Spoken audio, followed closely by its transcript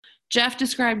Jeff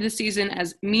described the season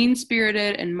as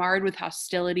mean-spirited and marred with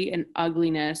hostility and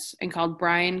ugliness, and called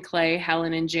Brian, Clay,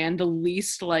 Helen, and Jan the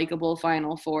least likable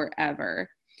Final Four ever.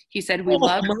 He said, we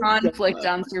love conflict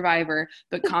on Survivor,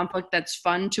 but conflict that's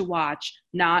fun to watch,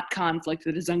 not conflict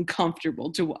that is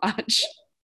uncomfortable to watch.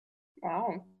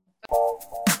 Wow.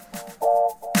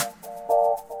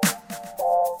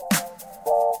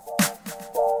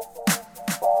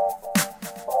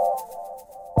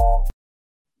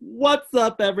 What's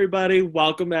up, everybody?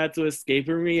 Welcome back to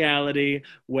Escaping Reality,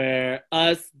 where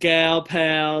us gal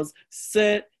pals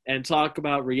sit and talk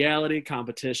about reality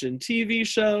competition TV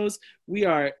shows. We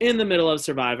are in the middle of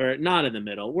Survivor. Not in the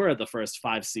middle. We're at the first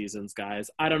 5 seasons, guys.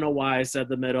 I don't know why I said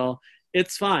the middle.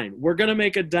 It's fine. We're going to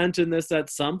make a dent in this at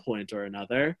some point or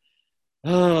another.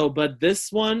 Oh, but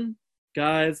this one,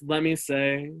 guys, let me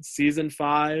say, season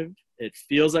 5, it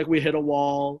feels like we hit a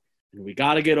wall. And we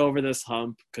got to get over this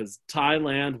hump because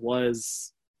Thailand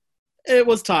was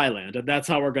Thailand, and that's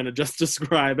how we're going to just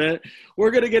describe it.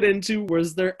 We're going to get into,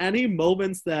 was there any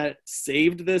moments that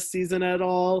saved this season at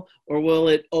all, or will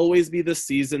it always be the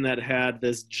season that had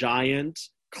this giant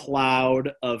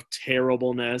cloud of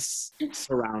terribleness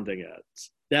surrounding it?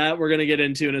 That we're going to get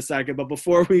into in a second, but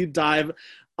before we dive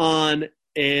on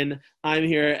in, I'm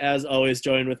here, as always,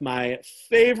 joined with my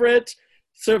favorite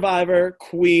Survivor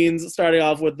queens, starting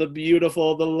off with the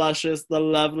beautiful, the luscious, the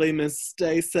lovely Miss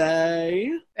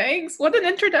Stacey. Thanks. What an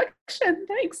introduction.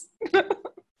 Thanks.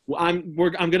 Well, I'm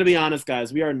going to be honest,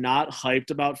 guys. We are not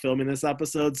hyped about filming this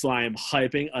episode, so I am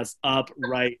hyping us up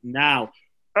right now.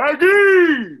 Aggie!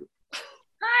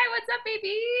 Hi, what's up,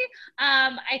 baby?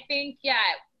 I think,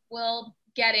 we'll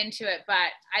get into it, but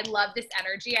I love this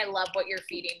energy. I love what you're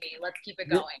feeding me. Let's keep it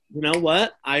going. You know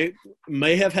what? I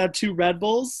may have had 2 Red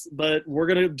Bulls, but we're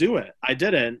going to do it. I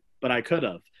didn't, but I could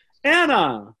have.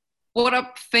 Anna! What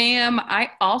up, fam?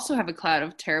 I also have a cloud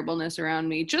of terribleness around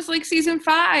me, just like season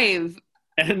 5.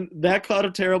 And that cloud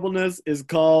of terribleness is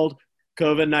called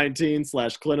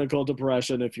COVID-19 / clinical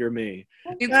depression, if you're me.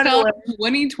 It's called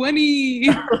 2020.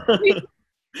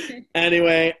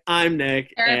 Anyway, I'm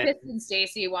Nick. Therapist and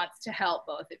Stacey wants to help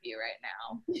both of you right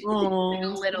now.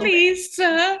 Oh, please,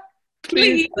 sir.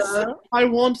 Please. Sir, I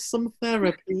want some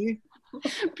therapy.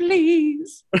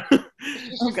 Please.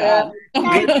 Oh, God.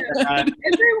 Everyone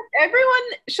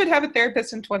should have a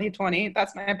therapist in 2020.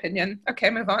 That's my opinion. Okay,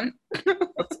 move on.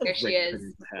 There she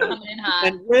is, coming in hot.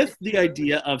 And with the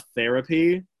idea of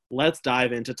therapy, let's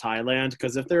dive into Thailand,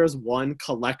 because if there is one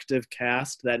collective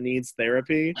cast that needs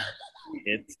therapy,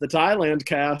 it's the Thailand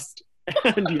cast.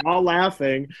 And y'all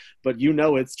laughing, but you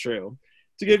know it's true.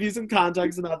 To give you some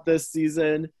context about this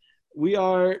season, we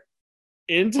are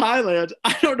in Thailand.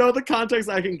 I don't know the context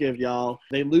I can give y'all.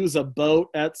 They lose a boat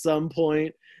at some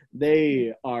point.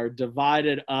 They are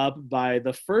divided up by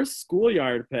the first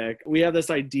schoolyard pick. We have this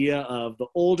idea of the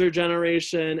older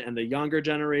generation and the younger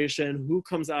generation. Who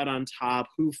comes out on top?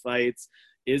 Who fights?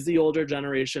 Is the older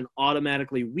generation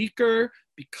automatically weaker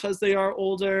because they are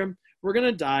older? We're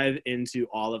going to dive into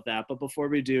all of that. But before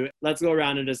we do, let's go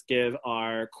around and just give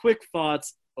our quick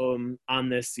thoughts on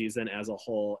this season as a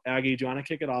whole. Aggie, do you want to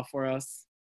kick it off for us?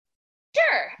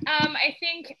 Sure. I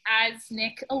think, as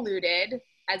Nick alluded,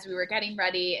 as we were getting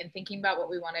ready and thinking about what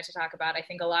we wanted to talk about, I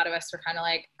think a lot of us were kind of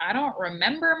like, I don't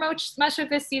remember much of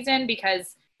this season,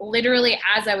 because literally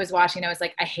as I was watching, I was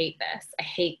like, I hate this. I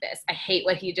hate this. I hate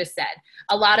what he just said.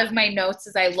 A lot of my notes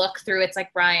as I look through, it's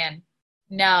like, Brian,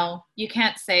 no, you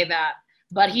can't say that,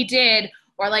 but he did.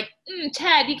 Or like,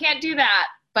 Ted, you can't do that,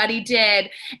 but he did.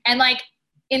 And like,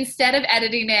 instead of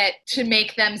editing it to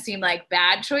make them seem like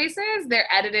bad choices, they're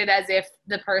edited as if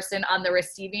the person on the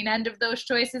receiving end of those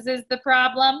choices is the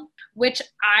problem, which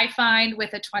I find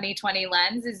with a 2020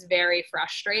 lens is very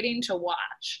frustrating to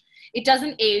watch. It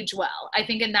doesn't age well, I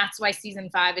think, and that's why season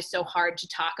 5 is so hard to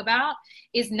talk about,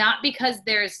 is not because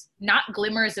there's not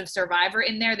glimmers of Survivor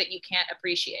in there that you can't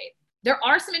appreciate. There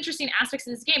are some interesting aspects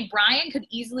of this game. Brian could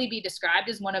easily be described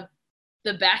as one of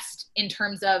the best in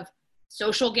terms of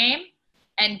social game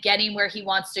and getting where he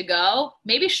wants to go,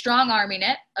 maybe strong-arming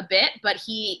it a bit, but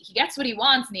he gets what he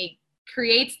wants and he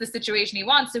creates the situation he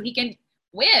wants so he can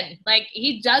win. Like,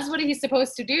 he does what he's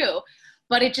supposed to do,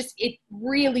 but it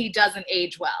really doesn't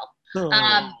age well.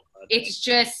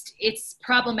 It's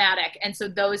problematic. And so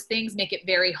those things make it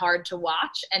very hard to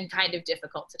watch and kind of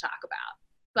difficult to talk about.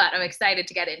 But I'm excited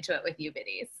to get into it with you,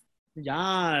 biddies.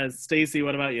 Yes. Stacey,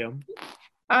 what about you?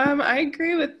 I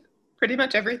agree with pretty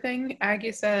much everything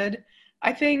Aggie said.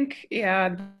 I think,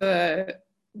 the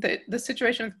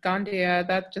situation with Gandia,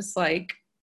 that just like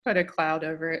put a cloud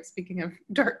over it, speaking of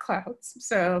dark clouds.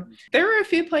 So there were a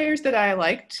few players that I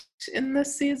liked in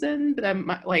this season,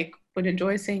 but would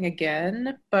enjoy seeing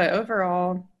again. But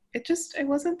overall, it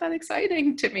wasn't that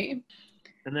exciting to me.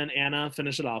 And then Anna,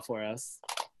 finish it off for us.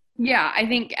 Yeah, I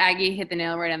think Aggie hit the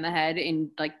nail right on the head in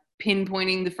like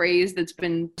pinpointing the phrase that's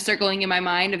been circling in my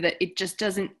mind of that it just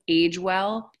doesn't age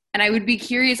well. And I would be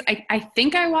curious, I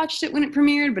think I watched it when it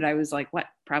premiered, but I was like, what,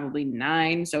 probably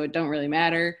 9, so it don't really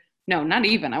matter. No, not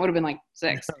even. I would have been like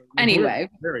 6. Anyway.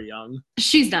 Very young.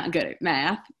 She's not good at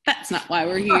math. That's not why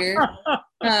we're here.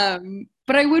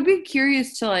 But I would be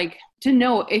curious to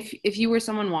know if you were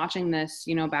someone watching this,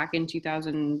 you know, back in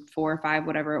 2004 or 5,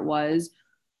 whatever it was,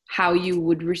 how you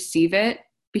would receive it.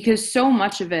 Because so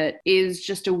much of it is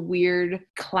just a weird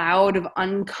cloud of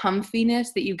uncomfiness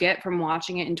that you get from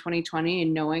watching it in 2020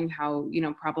 and knowing how, you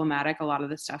know, problematic a lot of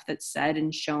the stuff that's said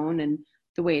and shown and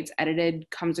the way it's edited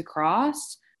comes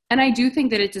across. And I do think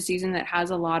that it's a season that has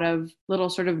a lot of little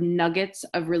sort of nuggets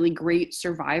of really great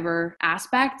Survivor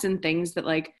aspects and things that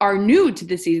like are new to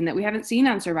the season that we haven't seen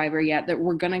on Survivor yet that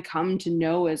we're going to come to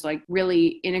know as like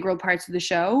really integral parts of the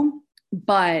show.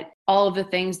 But all of the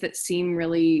things that seem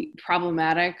really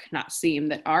problematic,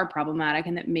 that are problematic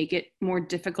and that make it more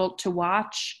difficult to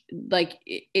watch, like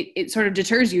it sort of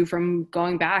deters you from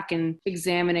going back and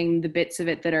examining the bits of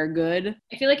it that are good.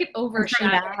 I feel like it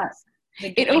overshadows.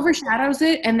 It overshadows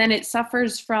it, and then it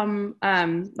suffers from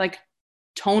like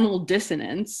tonal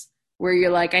dissonance where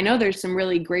you're like, I know there's some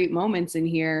really great moments in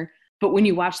here, but when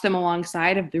you watch them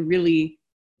alongside of the really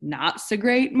not so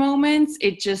great moments,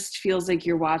 it just feels like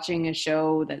you're watching a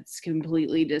show that's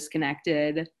completely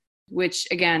disconnected, which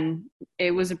again, it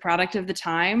was a product of the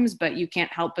times, but you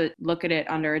can't help but look at it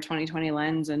under a 2020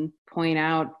 lens and point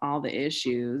out all the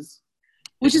issues,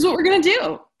 which is what we're going to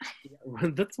do.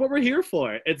 That's what we're here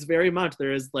for. It's very much,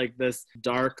 there is like this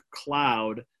dark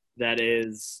cloud that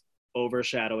is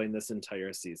overshadowing this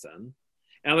entire season.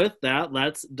 And with that,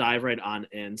 let's dive right on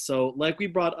in. So like we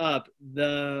brought up,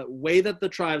 the way that the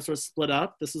tribes were split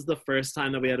up, this was the first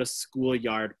time that we had a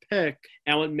schoolyard pick.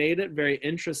 And what made it very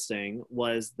interesting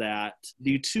was that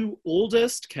the 2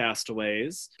 oldest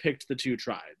castaways picked the 2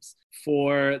 tribes.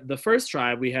 For the first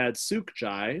tribe, we had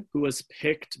Sukjai, who was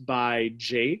picked by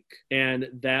Jake, and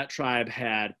that tribe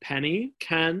had Penny,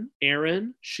 Ken,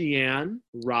 Aaron, Shianne,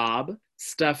 Rob,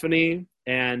 Stephanie,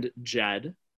 and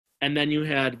Jed. And then you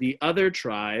had the other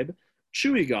tribe,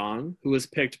 Chuigong, who was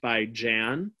picked by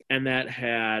Jan, and that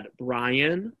had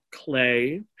Brian,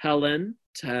 Clay, Helen,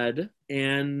 Ted,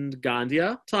 and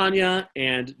Gandia, Tanya,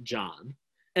 and John.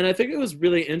 And I think it was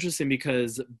really interesting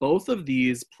because both of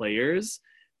these players,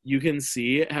 you can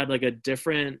see, had like a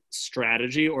different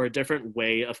strategy or a different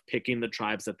way of picking the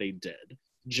tribes that they did.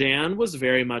 Jan was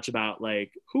very much about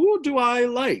like, who do I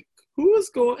like?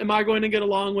 Am I going to get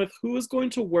along with? Who is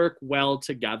going to work well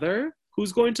together?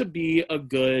 Who's going to be a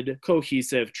good,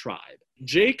 cohesive tribe?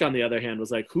 Jake, on the other hand,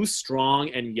 was like, who's strong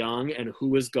and young and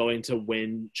who is going to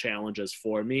win challenges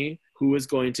for me? Who is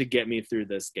going to get me through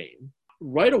this game?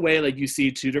 Right away, like you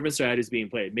see 2 different strategies being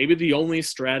played. Maybe the only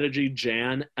strategy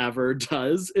Jan ever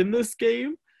does in this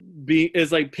game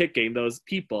is like picking those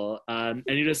people. And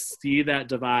you just see that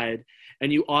divide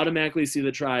and you automatically see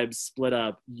the tribes split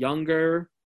up younger,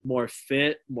 more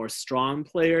fit, more strong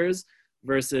players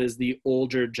versus the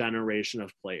older generation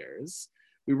of players.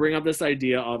 We bring up this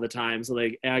idea all the time. So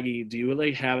like, Aggie, do you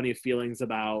like have any feelings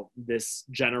about this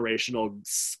generational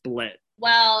split?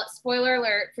 Well, spoiler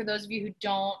alert for those of you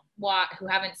who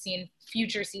haven't seen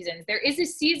future seasons, there is a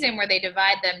season where they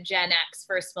divide them Gen X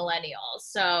versus millennials.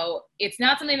 So it's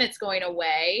not something that's going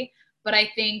away, but I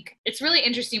think it's really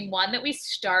interesting, one, that we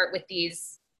start with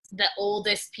the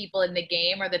oldest people in the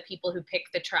game are the people who pick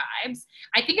the tribes.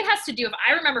 I think it has to do, if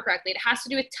I remember correctly, it has to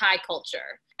do with Thai culture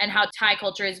and how Thai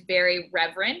culture is very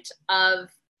reverent of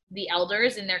the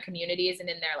elders in their communities and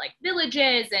in their like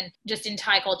villages. And just in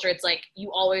Thai culture, it's like you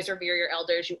always revere your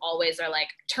elders. You always are like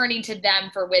turning to them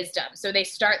for wisdom. So they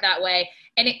start that way.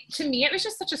 And to me, it was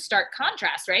just such a stark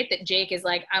contrast, right? That Jake is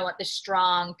like, I want the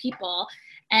strong people.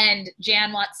 And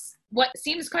Jan wants what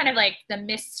seems kind of like the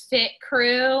misfit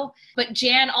crew. But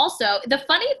Jan also, the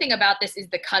funny thing about this is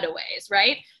the cutaways,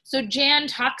 right? So Jan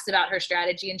talks about her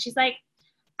strategy and she's like,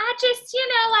 I just,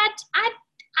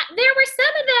 there were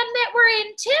some of them that were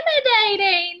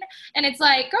intimidating. And it's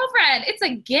like, girlfriend, it's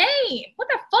a game. What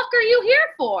the fuck are you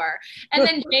here for? And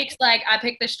then Jake's like, I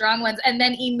picked the strong ones. And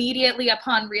then immediately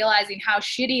upon realizing how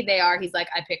shitty they are, he's like,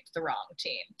 I picked the wrong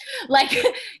team. Like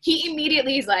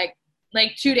he's like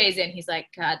 2 days in, he's like,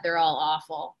 God, they're all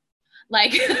awful.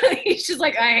 Like, he's just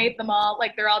like, I hate them all.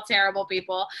 Like, they're all terrible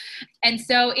people. And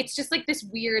so it's just like this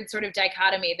weird sort of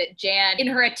dichotomy that Jan, in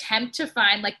her attempt to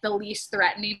find like the least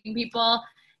threatening people,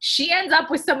 she ends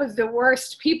up with some of the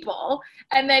worst people.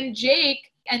 And then Jake,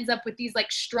 ends up with these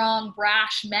like strong,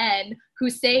 brash men who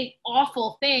say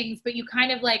awful things, but you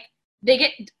kind of like, they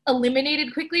get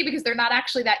eliminated quickly because they're not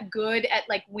actually that good at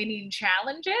like winning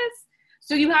challenges.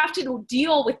 So you have to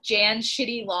deal with Jan's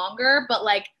shitty longer, but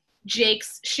like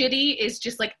Jake's shitty is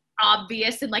just like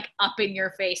obvious and like up in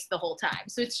your face the whole time.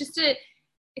 So it's just a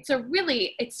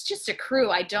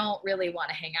crew I don't really want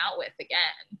to hang out with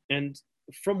again. And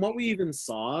from what we even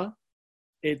saw,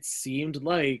 it seemed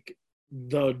like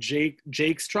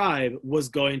Jake's tribe was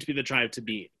going to be the tribe to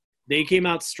beat. They came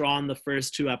out strong the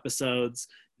first 2 episodes.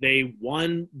 They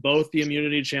won both the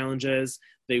immunity challenges.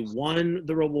 They won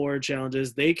the reward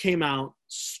challenges. They came out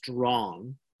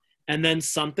strong. And then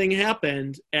something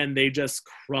happened and they just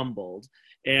crumbled.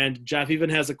 And Jeff even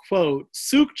has a quote,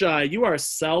 "Sukja, you are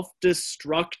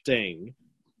self-destructing."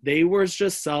 They were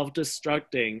just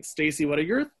self-destructing. Stacey, what are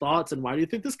your thoughts and why do you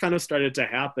think this kind of started to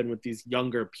happen with these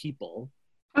younger people?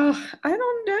 Oh, I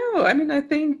don't know. I mean, I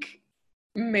think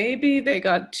maybe they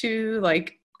got too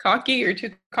like cocky or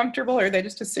too comfortable, or they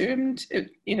just assumed they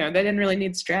didn't really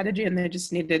need strategy and they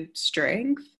just needed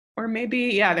strength. Or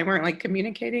maybe, they weren't like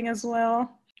communicating as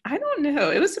well. I don't know.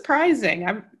 It was surprising.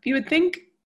 You would think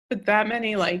with that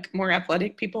many like more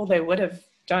athletic people, they would have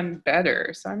done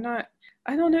better. So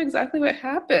I don't know exactly what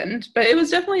happened, but it was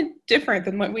definitely different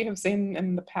than what we have seen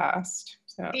in the past.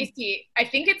 So. Stacey, I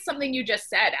think it's something you just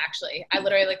said, actually. I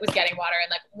literally like was getting water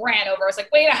and like ran over. I was like,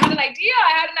 wait, I had an idea.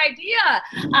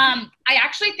 I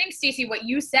actually think, Stacey, what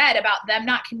you said about them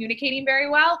not communicating very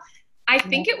well, I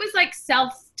think it was like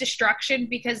self-destruction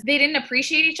because they didn't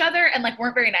appreciate each other and like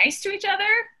weren't very nice to each other.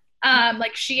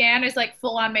 Like Sheehan is like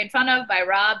full on made fun of by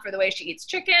Rob for the way she eats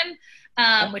chicken.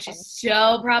 Which is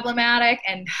so problematic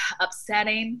and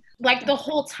upsetting. Like the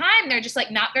whole time, they're just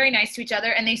like not very nice to each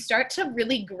other and they start to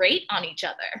really grate on each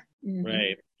other.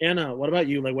 Right. Anna, what about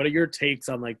you? Like, what are your takes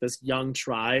on like this young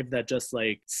tribe that just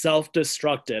like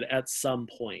self-destructed at some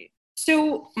point?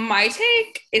 So my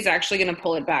take is actually going to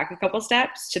pull it back a couple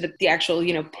steps to the actual,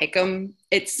 pick'em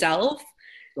itself.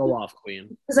 Go off,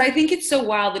 Queen. Because I think it's so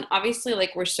wild, and obviously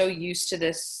like we're so used to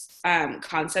this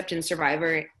concept in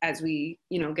Survivor as we,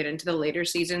 get into the later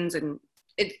seasons, and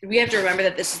we have to remember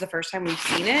that this is the first time we've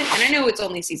seen it. And I know it's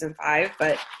only season 5,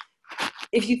 but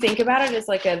if you think about it, it's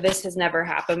like this has never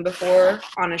happened before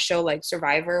on a show like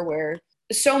Survivor, where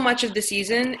so much of the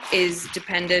season is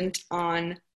dependent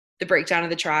on the breakdown of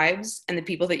the tribes and the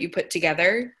people that you put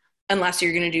together, unless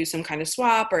you're going to do some kind of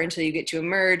swap or until you get to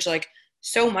emerge. Like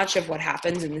so much of what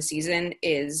happens in the season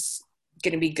is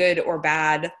going to be good or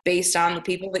bad based on the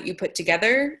people that you put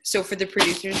together. So for the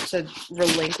producers to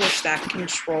relinquish that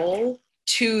control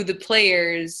to the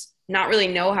players, not really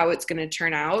know how it's going to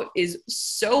turn out, is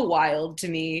so wild to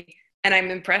me. And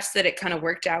I'm impressed that it kind of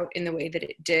worked out in the way that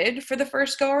it did for the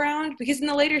first go around, because in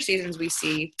the later seasons we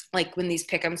see like when these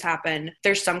pick'ems happen,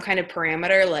 there's some kind of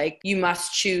parameter, like you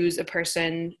must choose a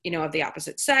person, of the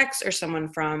opposite sex or someone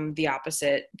from the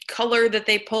opposite color that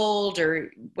they pulled or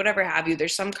whatever have you.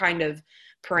 There's some kind of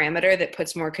parameter that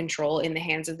puts more control in the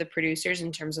hands of the producers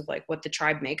in terms of like what the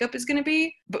tribe makeup is going to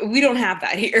be. But we don't have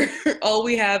that here. All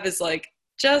we have is like,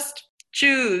 just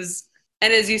choose.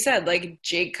 And as you said, like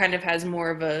Jake kind of has more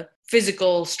of a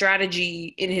physical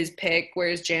strategy in his pick,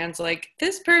 whereas Jan's like,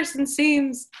 this person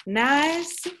seems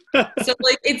nice. So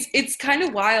like it's kind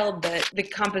of wild that the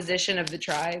composition of the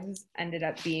tribes ended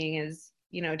up being as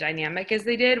dynamic as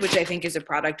they did, which I think is a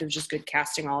product of just good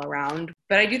casting all around.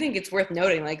 But I do think it's worth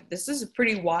noting, like, this is a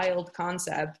pretty wild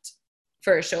concept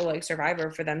for a show like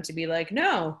Survivor, for them to be like,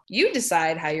 no, you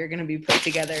decide how you're going to be put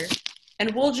together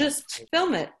and we'll just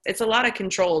film it. It's a lot of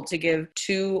control to give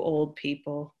 2 old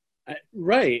people.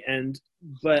 Right.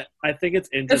 But I think it's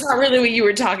interesting. That's not really what you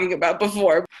were talking about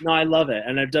before. No, I love it.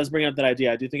 And it does bring up that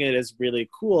idea. I do think it is really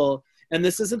cool. And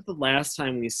this isn't the last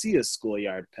time we see a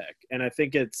schoolyard pick. And I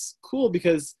think it's cool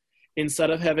because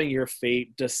instead of having your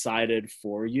fate decided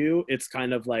for you, it's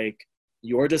kind of like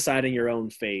you're deciding your own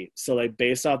fate. So like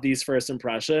based off these first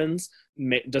impressions,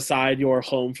 decide your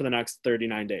home for the next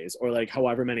 39 days or like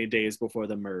however many days before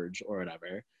the merge or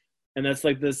whatever. And that's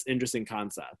like this interesting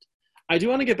concept. I do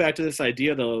want to get back to this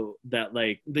idea though, that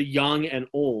like the young and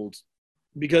old,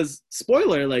 because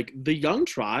spoiler, like the young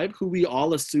tribe who we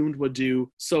all assumed would do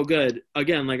so good,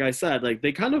 again, like I said, like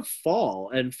they kind of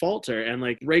fall and falter and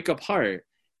like break apart.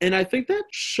 And I think that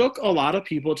shook a lot of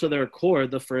people to their core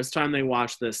the first time they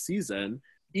watched this season.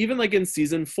 Even like in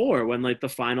season 4, when like the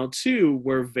final 2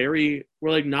 were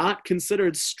like not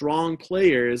considered strong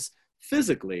players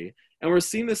physically. And we're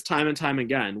seeing this time and time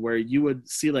again, where you would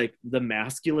see like the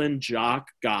masculine jock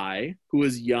guy who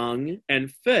was young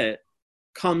and fit,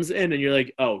 comes in and you're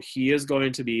like, oh, he is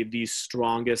going to be the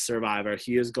strongest survivor.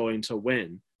 He is going to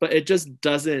win. But it just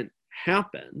doesn't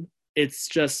happen. It's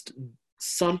just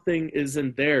something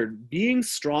isn't there. Being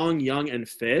strong, young, and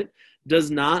fit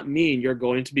does not mean you're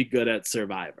going to be good at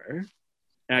Survivor.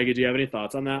 Aggie, do you have any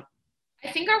thoughts on that?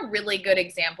 I think a really good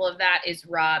example of that is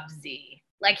Rob Z.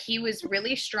 Like, he was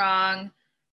really strong,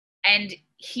 and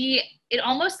it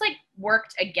almost like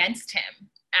worked against him,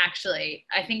 actually.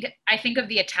 I think of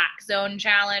the Attack Zone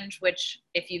Challenge, which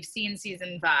if you've seen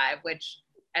season 5, which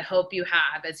I hope you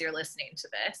have as you're listening to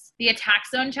this, the Attack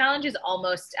Zone Challenge is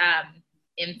almost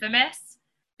infamous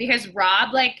because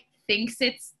Rob like thinks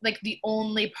it's like the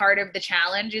only part of the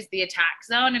challenge is the attack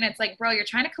zone. And it's like, bro, you're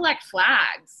trying to collect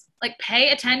flags. Like, pay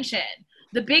attention.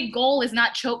 The big goal is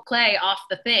not choke Clay off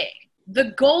the thing.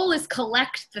 The goal is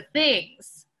collect the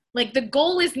things. Like, the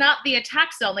goal is not the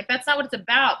attack zone. Like, that's not what it's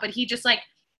about. But he just like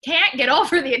can't get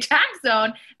over the attack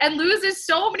zone and loses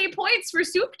so many points for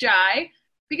Sookjai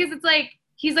because it's like,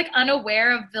 he's like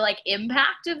unaware of the like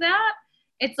impact of that.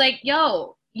 It's like,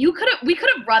 yo, we could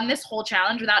have run this whole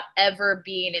challenge without ever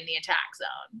being in the attack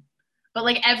zone. But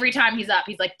like every time he's up,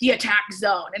 he's like, the attack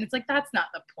zone. And it's like, that's not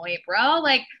the point, bro.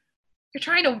 Like, you're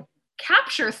trying to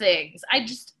capture things.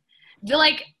 The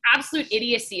like absolute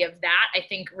idiocy of that, I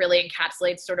think, really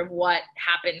encapsulates sort of what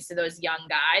happens to those young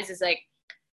guys is like,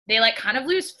 they like kind of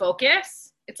lose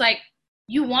focus. It's like,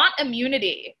 you want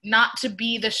immunity, not to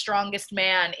be the strongest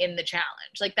man in the challenge.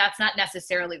 Like, that's not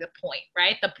necessarily the point,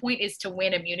 right? The point is to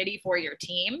win immunity for your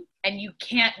team. And you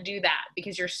can't do that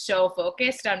because you're so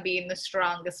focused on being the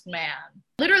strongest man.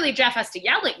 Literally, Jeff has to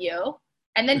yell at you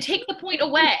and then take the point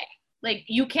away. Like,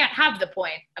 you can't have the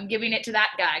point. I'm giving it to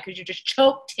that guy because you just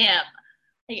choked him.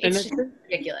 Like, it's just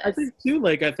ridiculous. I think too,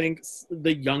 like, I think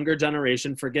the younger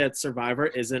generation forgets Survivor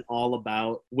isn't all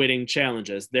about winning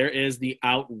challenges. There is the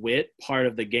outwit part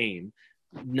of the game,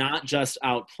 not just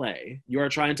outplay. You are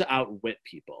trying to outwit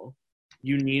people.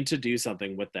 You need to do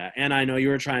something with that. And I know you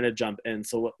were trying to jump in.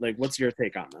 So like, what's your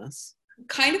take on this?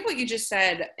 Kind of what you just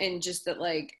said, and just that,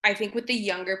 like, I think with the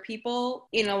younger people,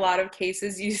 in a lot of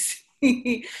cases, you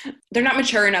see they're not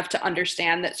mature enough to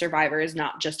understand that Survivor is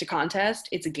not just a contest,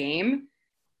 it's a game.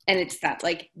 And it's that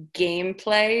like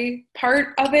gameplay part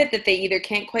of it that they either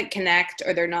can't quite connect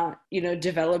or they're not,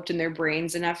 developed in their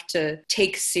brains enough to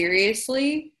take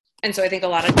seriously. And so I think a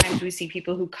lot of times we see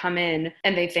people who come in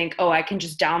and they think, oh, I can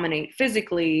just dominate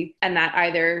physically. And that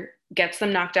either gets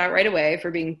them knocked out right away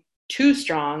for being too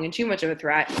strong and too much of a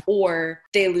threat, or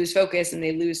they lose focus and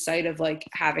they lose sight of like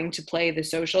having to play the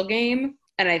social game.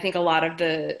 And I think a lot of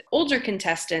the older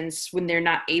contestants, when they're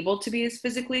not able to be as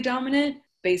physically dominant,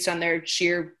 based on their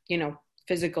sheer,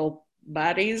 physical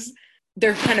bodies,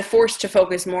 they're kind of forced to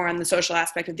focus more on the social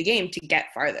aspect of the game to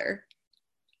get farther.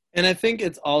 And I think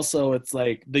it's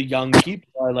like the young people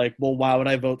are like, well, why would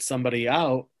I vote somebody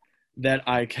out that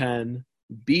I can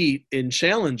beat in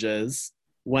challenges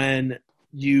when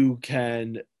you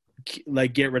can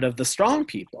like get rid of the strong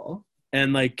people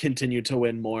and like continue to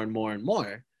win more and more and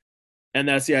more. And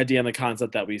that's the idea and the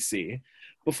concept that we see.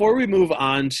 Before we move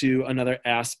on to another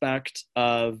aspect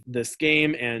of this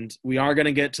game, and we are going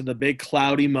to get to the big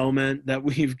cloudy moment that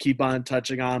we keep on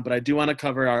touching on, but I do want to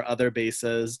cover our other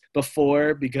bases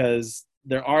before, because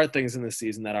there are things in this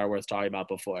season that are worth talking about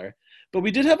before. But we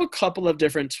did have a couple of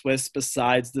different twists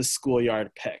besides the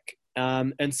schoolyard pick.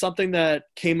 And something that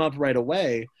came up right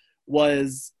away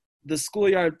was the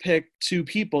schoolyard picked 2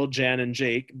 people, Jan and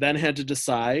Jake, then had to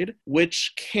decide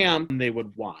which camp they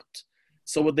would want.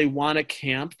 So would they want a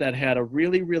camp that had a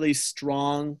really, really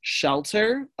strong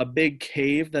shelter, a big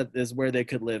cave that is where they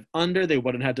could live under? They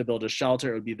wouldn't have to build a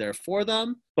shelter. It would be there for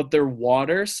them. But their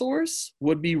water source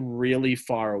would be really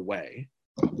far away.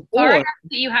 Far enough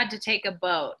that you had to take a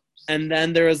boat. And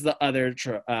then there was the other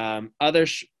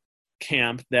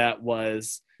camp that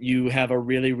was, you have a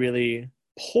really, really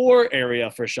poor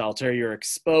area for shelter. You're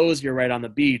exposed. You're right on the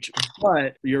beach,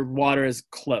 but your water is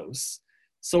close.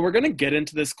 So we're going to get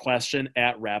into this question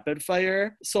at rapid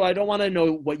fire. So I don't want to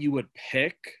know what you would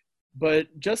pick, but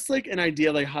just like an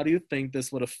idea, like how do you think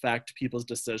this would affect people's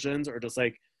decisions or just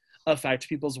like affect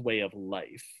people's way of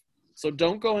life? So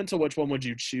don't go into which one would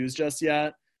you choose just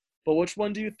yet, but which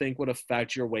one do you think would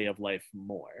affect your way of life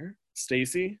more?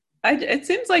 Stacey? It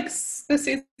seems like the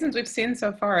seasons we've seen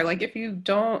so far, like if you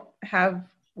don't have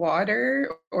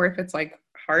water or if it's like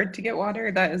hard to get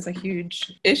water, that is a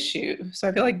huge issue. So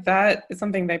I feel like that is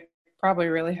something they probably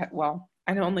really had. Well,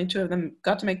 I know only 2 of them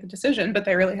got to make the decision, but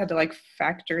they really had to like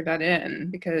factor that in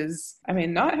because, I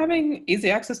mean, not having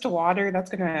easy access to water, that's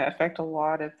going to affect a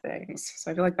lot of things.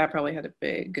 So I feel like that probably had a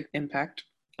big impact.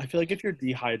 I feel like if you're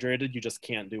dehydrated, you just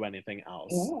can't do anything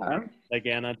else. Yeah. Like,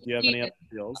 Anna, do you have any other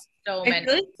feels? So I many.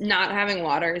 feel like not having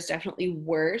water is definitely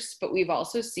worse, but we've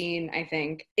also seen, I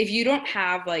think, if you don't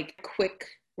have like quick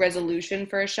resolution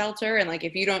for a shelter and like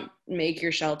if you don't make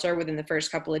your shelter within the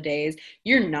first couple of days,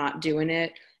 you're not doing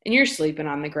it and you're sleeping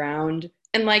on the ground.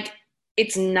 And like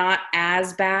it's not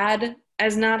as bad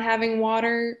as not having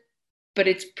water, but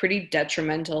it's pretty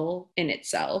detrimental in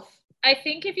itself. I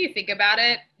think if you think about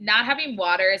it, not having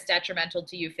water is detrimental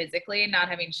to you physically, not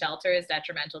having shelter is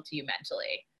detrimental to you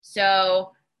mentally.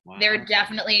 So they're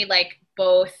definitely like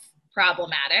both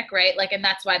problematic, right? Like, and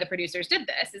that's why the producers did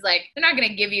this, is like, they're not going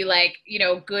to give you like, you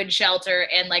know, good shelter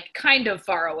and like kind of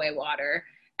far away water.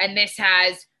 And this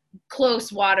has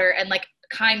close water and like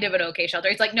kind of an okay shelter.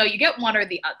 It's like, no, you get one or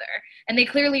the other. And they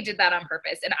clearly did that on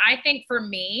purpose. And I think for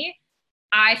me,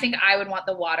 I think I would want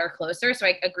the water closer. So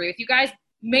I agree with you guys,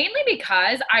 mainly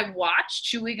because I watched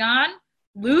Chewigan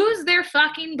lose their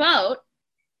fucking boat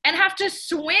and have to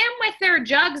swim with their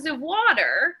jugs of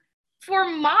water for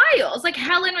miles. Like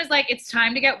Helen was like, it's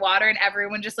time to get water. And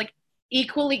everyone just like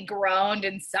equally groaned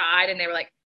and sighed. And they were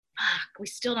like, fuck, we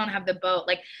still don't have the boat.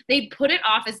 Like they'd put it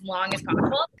off as long as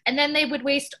possible. And then they would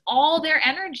waste all their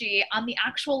energy on the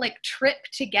actual like trip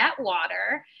to get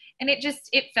water. And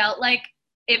it felt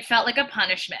like a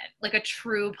punishment, like a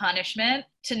true punishment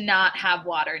to not have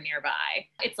water nearby.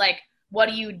 It's like, what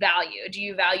do you value? Do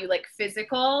you value like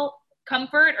physical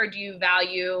comfort or do you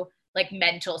value like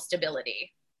mental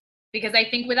stability? Because I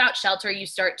think without shelter, you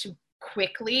start to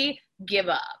quickly give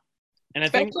up. And I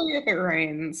Especially if it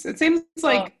rains. It seems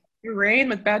like rain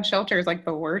with bad shelter is like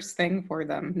the worst thing for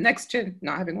them, next to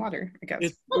not having water, I guess.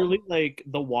 It's really like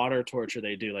the water torture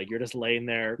they do. Like you're just laying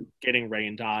there, getting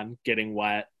rained on, getting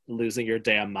wet, losing your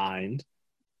damn mind.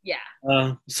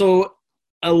 Yeah. So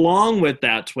along with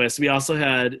that twist, we also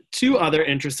had two other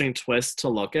interesting twists to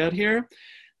look at here,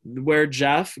 where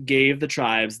Jeff gave the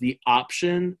tribes the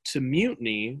option to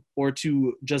mutiny or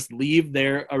to just leave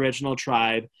their original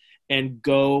tribe and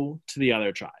go to the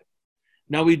other tribe.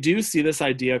 Now, we do see this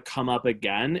idea come up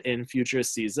again in future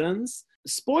seasons.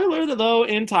 Spoiler, though,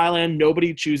 in Thailand,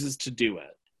 nobody chooses to do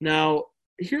it. Now,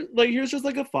 here's just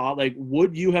like a thought. Like,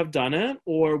 would you have done it?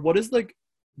 Or what is like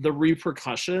the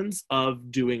repercussions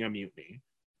of doing a mutiny?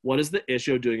 What is the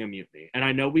issue of doing a mutiny? And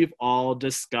I know we've all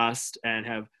discussed and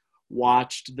have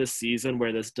watched the season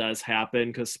where this does happen,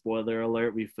 because spoiler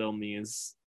alert, we film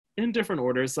these in different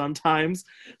orders sometimes.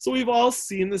 So we've all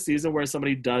seen the season where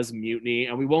somebody does mutiny,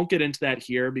 and we won't get into that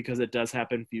here because it does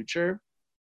happen future.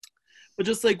 But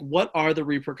just like, what are the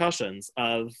repercussions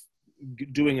of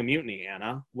doing a mutiny,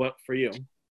 Anna? What for you?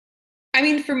 I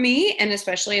mean, for me, and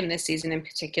especially in this season in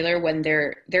particular, when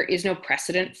there is no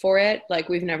precedent for it, like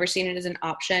we've never seen it as an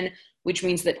option, which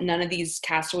means that none of these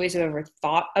castaways have ever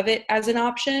thought of it as an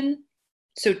option.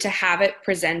 So to have it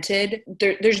presented,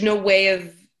 there's no way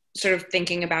of sort of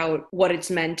thinking about what it's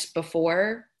meant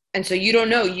before. And so you don't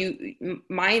know.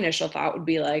 My initial thought would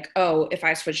be like, oh, if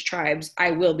I switch tribes,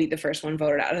 I will be the first one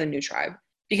voted out of the new tribe,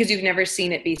 because you've never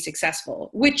seen it be successful,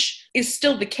 which is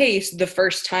still the case the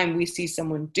first time we see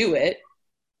someone do it.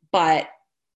 But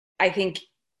I think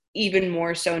even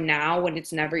more so now, when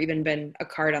it's never even been a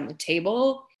card on the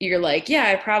table, you're like, yeah,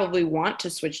 I probably want to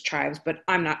switch tribes, but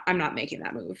I'm not making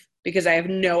that move because I have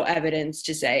no evidence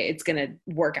to say it's going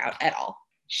to work out at all.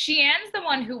 Xian's the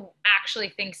one who actually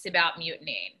thinks about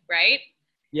mutinying, right?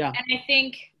 Yeah. And I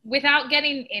think without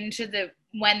getting into the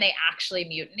when they actually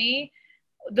mutiny,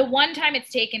 the one time it's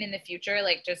taken in the future,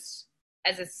 like just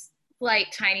as a slight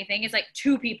tiny thing, is like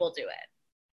 2 people do it.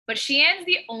 But Xian's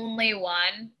the only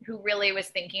one who really was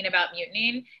thinking about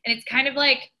mutinying. And it's kind of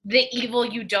like the evil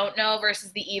you don't know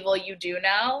versus the evil you do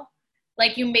know.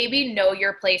 Like you maybe know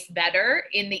your place better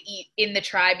in the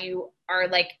tribe you are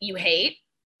like, you hate.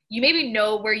 You maybe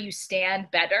know where you stand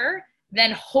better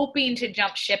than hoping to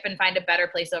jump ship and find a better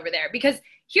place over there. Because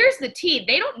here's the tea.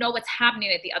 They don't know what's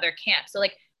happening at the other camp. So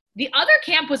like the other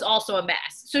camp was also a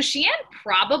mess. So Xian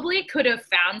probably could have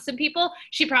found some people.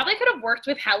 She probably could have worked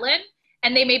with Helen,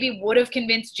 and they maybe would have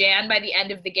convinced Jan by the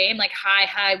end of the game, like,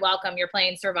 hi, welcome, you're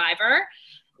playing Survivor.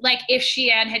 Like if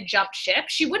Xian had jumped ship,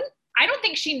 I don't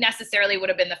think she necessarily would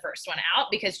have been the first one out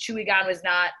because Chewigan was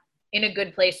not in a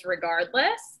good place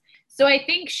regardless. So I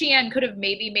think Xian could have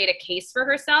maybe made a case for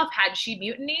herself had she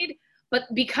mutinied, but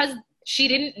because she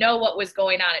didn't know what was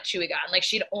going on at Chewigan, like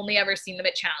she'd only ever seen them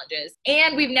at challenges,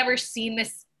 and we've never seen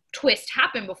this twist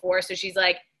happen before, so she's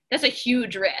like, that's a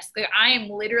huge risk. Like, I am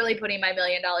literally putting my $1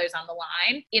 million on the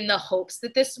line in the hopes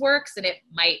that this works, and it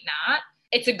might not.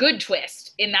 It's a good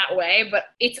twist in that way, but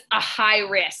it's a high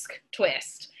risk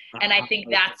twist. And I think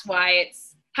that's why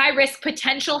high risk,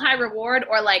 potential high reward,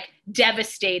 or like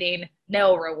devastating,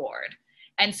 no reward.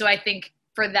 And so I think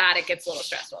for that, it gets a little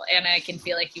stressful. And I can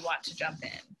feel like you want to jump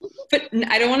in. But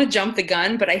I don't want to jump the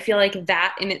gun, but I feel like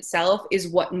that in itself is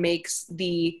what makes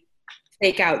the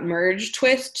fake out merge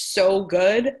twist so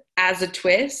good as a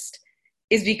twist,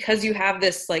 is because you have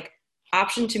this like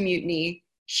option to mutiny.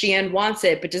 Shiann wants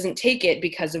it, but doesn't take it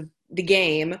because of the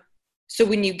game. So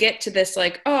when you get to this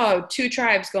like, oh, 2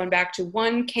 tribes going back to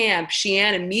 1 camp,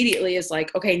 Shiann immediately is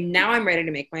like, okay, now I'm ready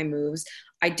to make my moves.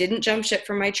 I didn't jump ship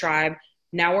from my tribe.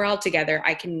 Now we're all together.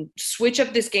 I can switch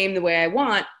up this game the way I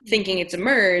want, thinking it's a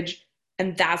merge.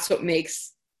 And that's what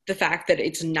makes the fact that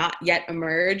it's not yet a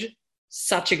merge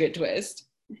such a good twist.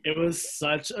 It was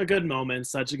such a good moment,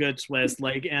 such a good twist.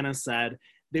 Like Anna said,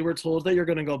 they were told that you're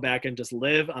going to go back and just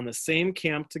live on the same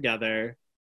camp together.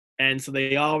 And so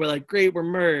they all were like, great, we're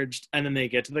merged. And then they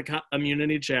get to the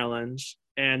immunity challenge.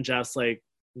 And Jeff's like,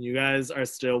 you guys are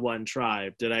still 1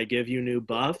 tribe. Did I give you new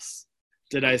buffs?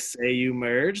 Did I say you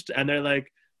merged? And they're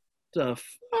like, the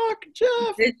fuck,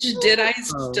 Jeff? Did I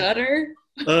stutter?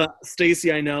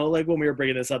 Stacey, I know like when we were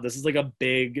bringing this up, this is like a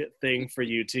big thing for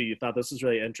you too. You thought this was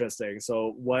really interesting.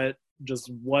 So what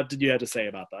did you have to say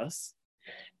about this?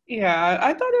 Yeah,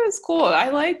 I thought it was cool. I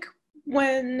like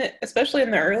when, especially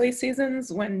in the early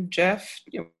seasons, when Jeff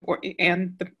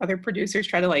and the other producers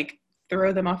try to like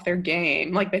throw them off their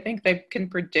game. Like they think they can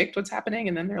predict what's happening,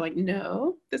 and then they're like,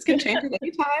 no, this can change at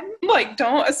any time. Like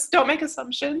don't make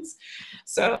assumptions.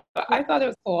 So I thought it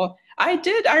was cool. I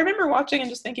remember watching and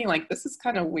just thinking like, this is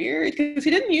kind of weird, because he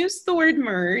didn't use the word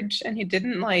merge, and he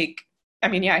didn't like, I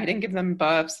mean, yeah, he didn't give them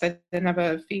buffs. They didn't have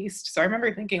a feast. So I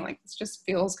remember thinking like, this just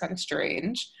feels kind of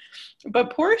strange.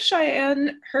 But poor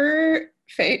Shiann, her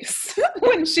face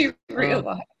when she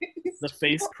realized. The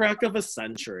face crack of a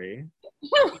century.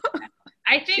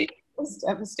 I think she was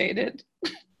devastated.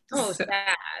 Oh,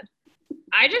 sad.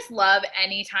 I just love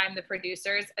anytime the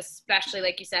producers, especially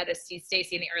like you said, as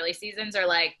Stacey in the early seasons, are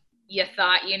like, you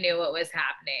thought you knew what was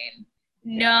happening.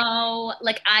 No,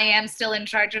 like I am still in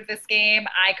charge of this game.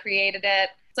 I created it.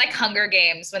 It's like Hunger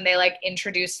Games when they like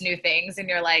introduce new things and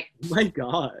you're like, oh my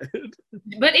God.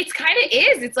 But it's kind of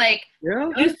is. It's like, yeah.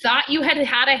 You thought you had a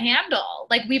handle.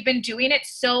 Like we've been doing it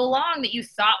so long that you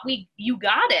thought you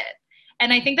got it.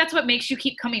 And I think that's what makes you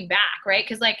keep coming back, right?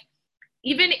 Because like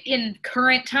even in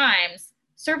current times,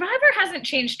 Survivor hasn't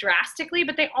changed drastically,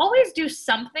 but they always do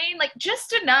something like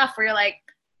just enough where you're like,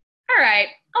 all right,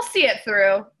 I'll see it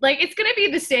through. Like it's gonna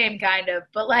be the same kind of,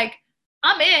 but like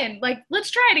I'm in. Like let's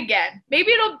try it again.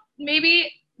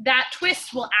 Maybe that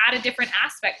twist will add a different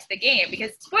aspect to the game,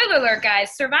 because spoiler alert,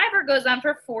 guys, Survivor goes on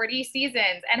for 40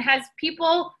 seasons and has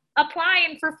people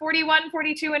applying for 41,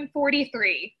 42, and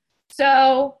 43.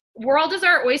 So world is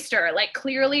our oyster. Like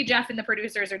clearly Jeff and the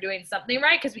producers are doing something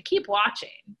right because we keep watching.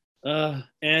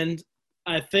 And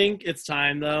I think it's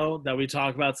time, though, that we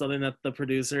talk about something that the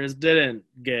producers didn't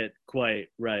get quite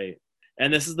right.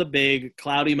 And this is the big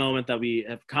cloudy moment that we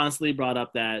have constantly brought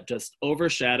up that just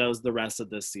overshadows the rest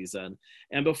of this season.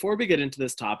 And before we get into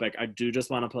this topic, I do just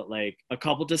want to put like a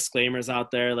couple disclaimers out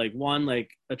there. Like one,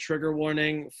 like a trigger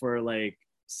warning for like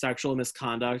sexual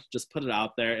misconduct. Just put it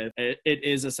out there. It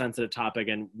is a sensitive topic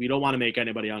and we don't want to make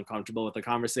anybody uncomfortable with the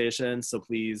conversation. So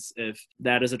please, if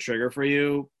that is a trigger for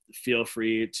you, feel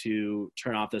free to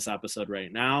turn off this episode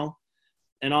right now.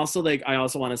 And also, like, I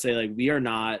also want to say, like, we are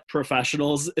not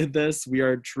professionals in this. We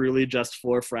are truly just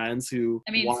 4 friends who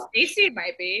Stacey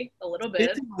might be a little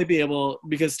bit. Stacey might be able,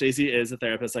 because Stacey is a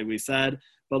therapist, like we said,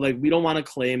 but, like, we don't want to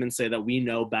claim and say that we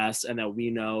know best and that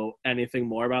we know anything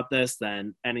more about this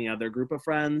than any other group of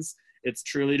friends. It's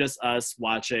truly just us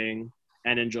watching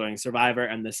and enjoying Survivor,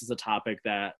 and this is a topic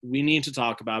that we need to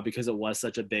talk about because it was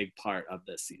such a big part of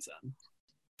this season.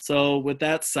 So with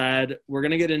that said, we're going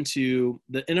to get into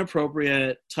the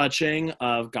inappropriate touching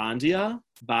of Gandia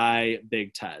by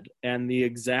Big Ted. And the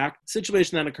exact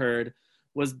situation that occurred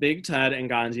was Big Ted and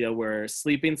Gandia were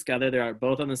sleeping together. They are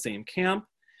both on the same camp.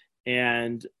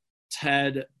 And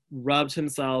Ted rubbed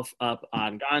himself up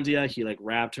on Gandia. He like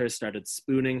wrapped her, started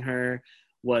spooning her,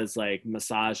 was like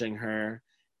massaging her.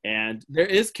 And there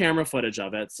is camera footage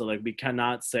of it, so like we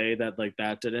cannot say that like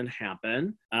that didn't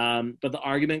happen. But the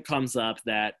argument comes up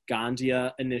that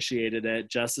Gandia initiated it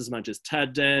just as much as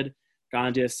Ted did.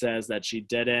 Gandia says that she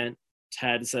didn't.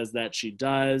 Ted says that she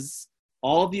does.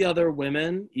 All the other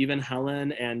women, even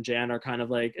Helen and Jan, are kind of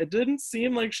like, it didn't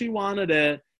seem like she wanted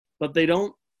it, but they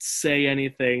don't say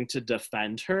anything to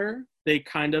defend her. They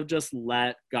kind of just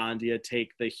let Gandia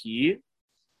take the heat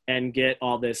and get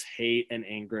all this hate and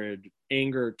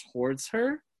anger towards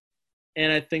her.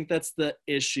 And I think that's the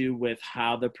issue with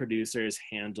how the producers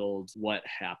handled what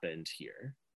happened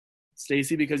here.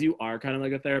 Stacey, because you are kind of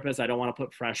like a therapist, I don't want to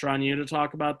put pressure on you to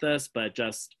talk about this, but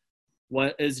just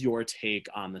what is your take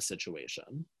on the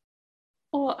situation?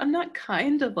 Well, I'm not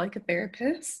kind of like a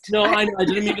therapist. No, I know. I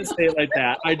didn't mean to say it like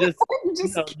that. I just,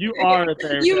 you are a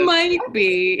therapist. You might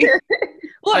be.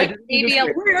 Look, maybe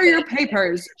where are your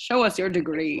papers? Show us your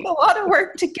degree. A lot of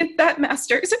work to get that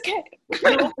master's. Okay.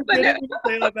 No, I didn't mean to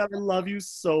say it like that. I love you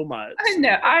so much. I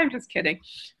know. I'm just kidding.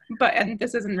 And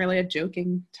this isn't really a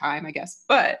joking time, I guess.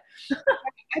 But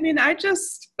I mean,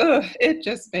 it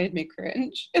just made me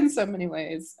cringe in so many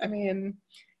ways. I mean,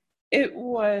 it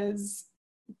was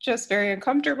just very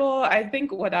uncomfortable. I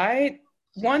think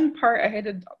one part I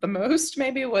hated the most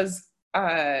maybe was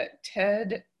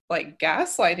Ted like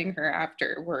gaslighting her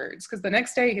afterwards, because the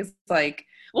next day he's like,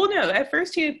 well, no, at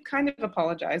first he kind of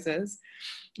apologizes,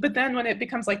 but then when it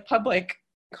becomes like public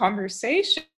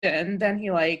conversation, then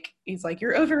he's like,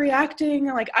 you're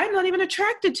overreacting, like I'm not even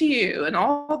attracted to you, and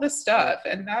all this stuff.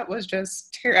 And that was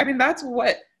just I mean, that's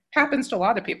what happens to a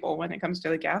lot of people when it comes to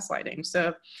the gaslighting.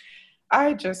 So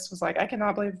I just was like, I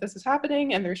cannot believe this is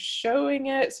happening, and they're showing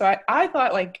it. So I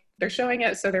thought like they're showing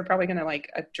it, so they're probably going to like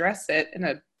address it in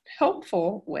a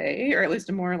helpful way, or at least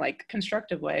a more like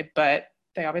constructive way, but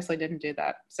they obviously didn't do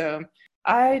that. So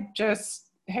I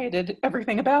just hated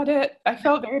everything about it. I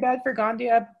felt very bad for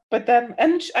Gandia, but then,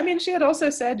 I mean, she had also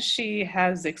said she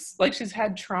has she's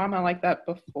had trauma like that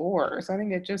before. So I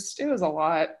think it was a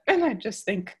lot. And I just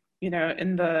think,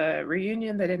 in the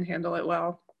reunion, they didn't handle it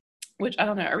well. Which, I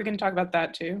don't know. Are we going to talk about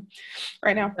that too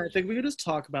right now? I think we could just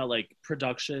talk about like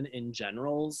production in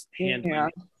general's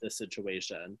handling the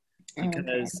situation,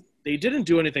 because they didn't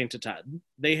do anything to Ted.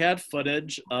 They had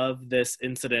footage of this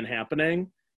incident happening,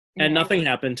 and nothing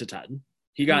happened to Ted.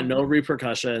 He got no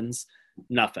repercussions,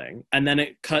 nothing. And then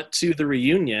it cut to the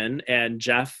reunion, and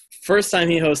Jeff, first time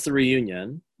he hosts the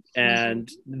reunion, and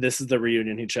this is the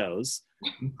reunion he chose.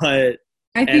 But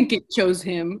I think it chose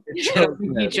him. He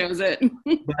chose it.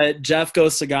 But Jeff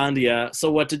goes to Gandia. So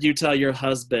what did you tell your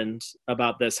husband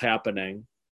about this happening?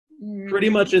 Pretty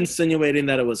much insinuating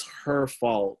that it was her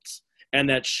fault, and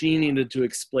that she needed to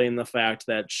explain the fact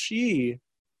that she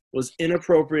was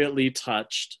inappropriately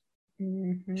touched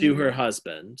to her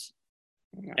husband.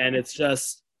 And it's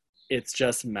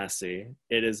just messy.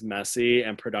 It is messy,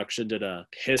 and production did a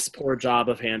piss poor job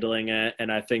of handling it.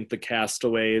 And I think the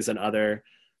castaways and other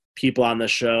people on the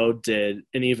show did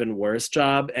an even worse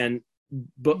job.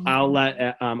 But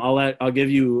I'll give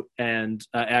you and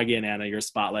Aggie and Anna your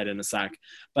spotlight in a sec.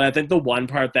 But I think the one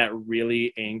part that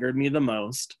really angered me the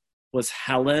most was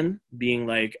Helen being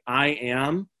like, I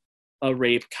am a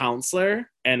rape counselor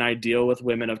and I deal with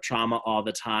women of trauma all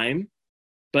the time,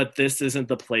 but this isn't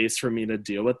the place for me to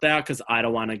deal with that because I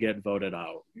don't want to get voted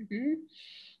out.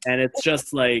 And it's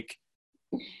just like,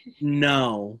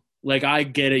 no, like I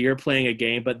get it, you're playing a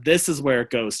game, but this is where it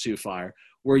goes too far,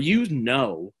 where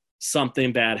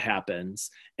something bad happens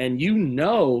and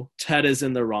Ted is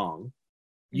in the wrong.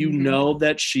 You know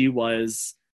that she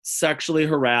was sexually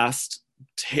harassed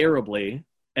terribly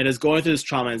and is going through this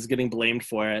trauma and is getting blamed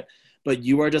for it, but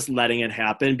you are just letting it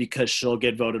happen because she'll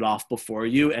get voted off before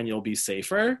you and you'll be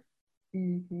safer.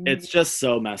 It's just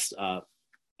so messed up.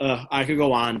 I could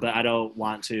go on, but I don't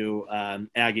want to.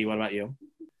 Aggie, what about you?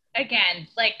 Again,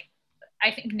 like,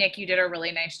 I think, Nick, you did a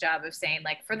really nice job of saying,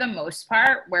 like, for the most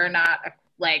part, we're not,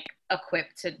 like,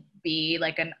 equipped to be,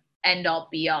 like, an end-all,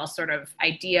 be-all sort of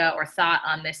idea or thought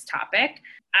on this topic.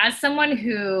 As someone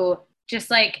who just,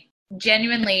 like,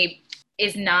 genuinely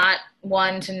is not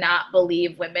one to not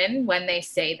believe women when they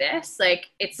say this, like,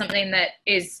 it's something that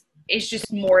is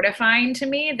just mortifying to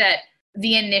me that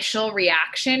the initial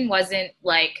reaction wasn't,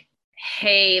 like,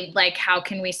 hey, like, how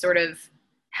can we sort of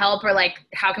help, or like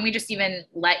how can we just even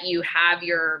let you have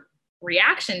your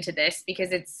reaction to this,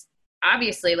 because it's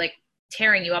obviously like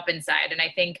tearing you up inside. And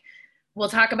I think we'll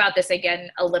talk about this again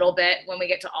a little bit when we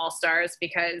get to All Stars,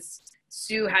 because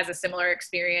Sue has a similar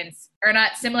experience, or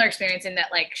not similar experience in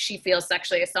that like she feels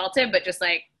sexually assaulted, but just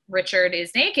like Richard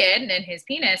is naked and his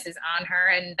penis is on her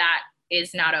and that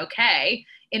is not okay,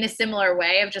 in a similar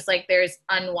way of just like there's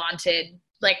unwanted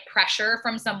like pressure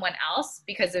from someone else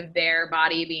because of their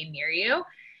body being near you.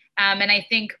 And I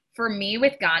think for me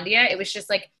with Gandia, it was just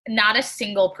like not a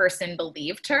single person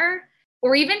believed her,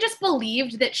 or even just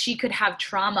believed that she could have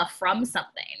trauma from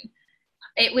something.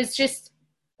 It was just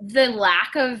the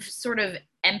lack of sort of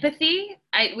empathy.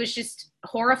 It was just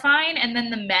horrifying. And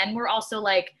then the men were also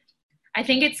like, I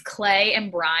think it's Clay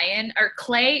and Brian, or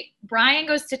Brian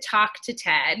goes to talk to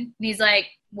Ted and he's like,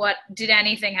 what, did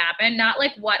anything happen? Not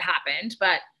like what happened,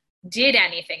 but did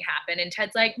anything happen? And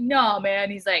Ted's like, no, man.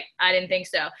 He's like, I didn't think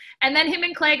so. And then him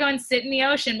and Clay go and sit in the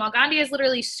ocean while Gandhi is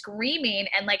literally screaming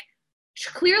and like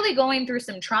clearly going through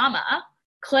some trauma.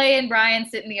 Clay and Brian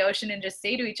sit in the ocean and just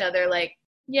say to each other, like,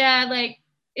 yeah, like,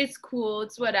 it's cool.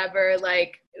 It's whatever.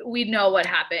 Like, we know what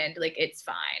happened. Like, it's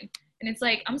fine. And it's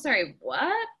like, I'm sorry,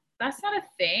 what? That's not a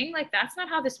thing. Like, that's not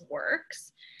how this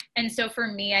works. And so for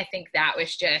me, I think that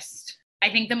was just, I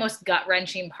think the most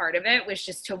gut-wrenching part of it was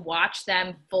just to watch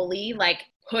them fully like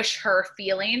push her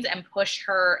feelings and push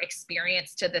her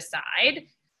experience to the side.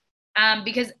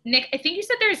 Because Nick, I think you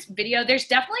said there's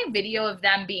definitely video of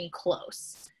them being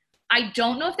close. I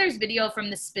don't know if there's video from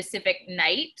the specific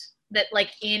night that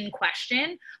like in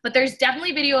question, but there's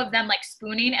definitely video of them like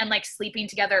spooning and like sleeping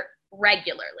together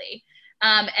regularly.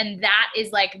 And that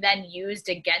is like then used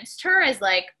against her as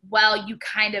like, well, you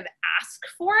kind of ask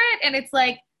for it. And it's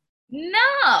like,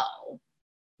 no,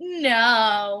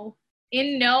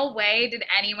 in no way did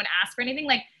anyone ask for anything.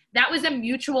 Like that was a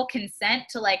mutual consent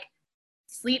to like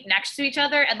sleep next to each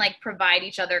other and like provide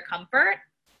each other comfort.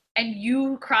 And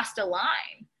you crossed a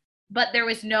line, but there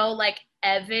was no like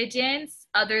evidence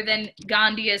other than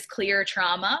Gandhia's clear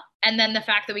trauma. And then the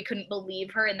fact that we couldn't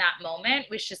believe her in that moment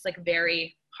was just like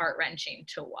very heart-wrenching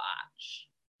to watch.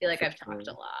 I feel like I've talked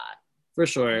a lot. For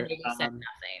sure. Maybe said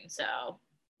nothing, so.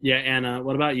 Yeah, Anna,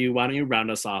 what about you? Why don't you round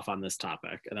us off on this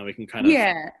topic, and then we can kind of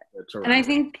And I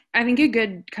think a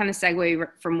good kind of segue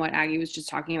from what Aggie was just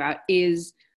talking about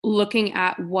is looking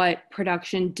at what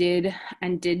production did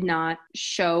and did not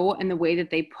show, and the way that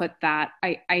they put that.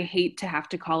 I hate to have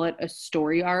to call it a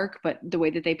story arc, but the way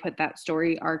that they put that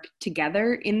story arc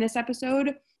together in this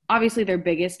episode. Obviously, their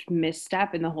biggest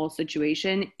misstep in the whole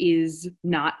situation is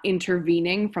not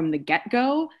intervening from the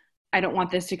get-go. I don't want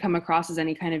this to come across as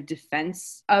any kind of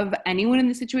defense of anyone in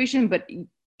the situation, but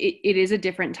it is a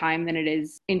different time than it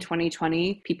is in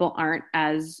 2020. People aren't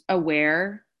as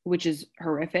aware, which is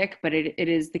horrific, but it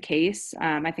is the case.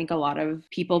 I think a lot of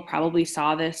people probably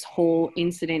saw this whole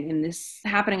incident in this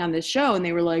happening on this show, and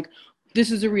they were like, this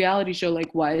is a reality show.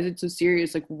 Like, why is it so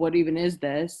serious? Like, what even is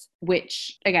this?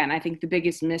 Which, again, I think the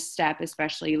biggest misstep,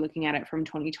 especially looking at it from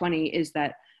 2020, is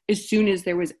that as soon as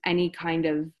there was any kind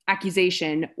of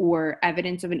accusation or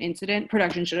evidence of an incident,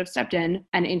 production should have stepped in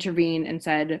and intervened and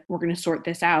said, we're going to sort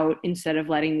this out instead of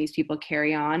letting these people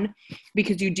carry on.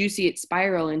 Because you do see it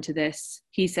spiral into this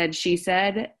he said, she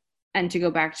said. And to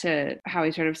go back to how I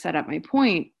sort of set up my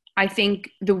point, I think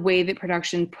the way that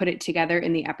production put it together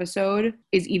in the episode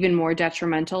is even more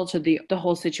detrimental to the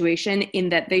whole situation, in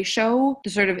that they show the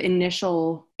sort of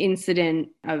initial incident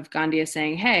of Gandhi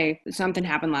saying, hey, something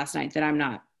happened last night that I'm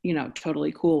not,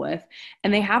 totally cool with.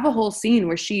 And they have a whole scene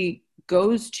where she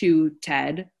goes to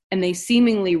Ted and they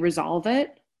seemingly resolve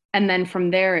it. And then from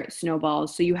there it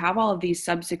snowballs. So you have all of these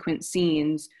subsequent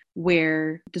scenes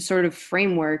where the sort of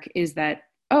framework is that,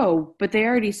 oh, but they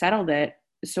already settled it.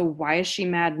 So why is she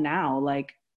mad now?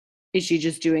 Like, is she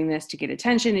just doing this to get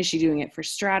attention? Is she doing it for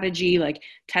strategy? Like,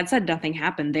 Ted said nothing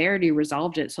happened. They already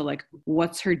resolved it. So, like,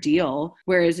 what's her deal?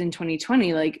 Whereas in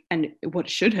 2020, like, and what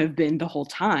should have been the whole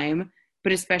time,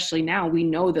 but especially now, we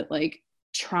know that, like,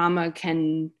 trauma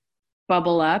can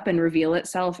bubble up and reveal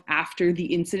itself after the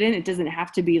incident. It doesn't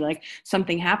have to be, like,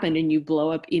 something happened and you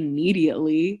blow up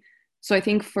immediately. So I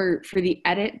think for the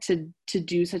edit to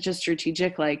do such a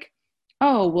strategic, like,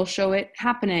 oh, we'll show it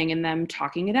happening and them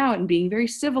talking it out and being very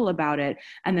civil about it.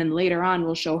 And then later on,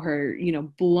 we'll show her,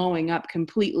 blowing up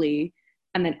completely.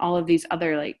 And then all of these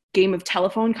other like game of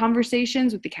telephone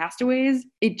conversations with the castaways.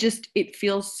 It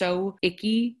feels so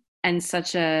icky and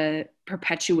such a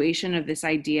perpetuation of this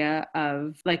idea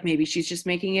of like, maybe she's just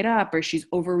making it up, or she's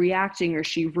overreacting, or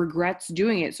she regrets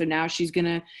doing it. So now she's going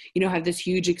to, have this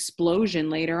huge explosion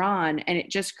later on. And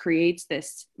it just creates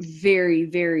this very,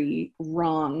 very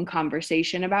wrong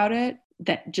conversation about it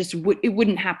that just it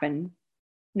wouldn't happen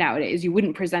nowadays. You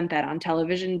wouldn't present that on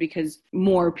television because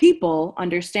more people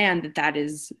understand that that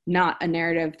is not a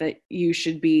narrative that you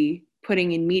should be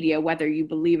putting in media, whether you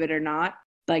believe it or not.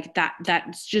 Like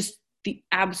that's just the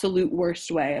absolute worst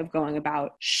way of going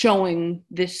about showing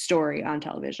this story on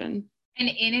television. And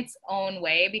in its own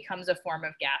way becomes a form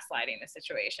of gaslighting the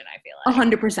situation, I feel like.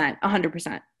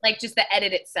 100%. Like just the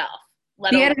edit itself.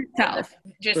 Let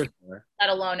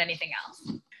alone anything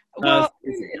else. Well,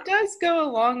 it does go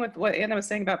along with what Anna was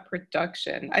saying about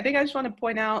production. I think I just want to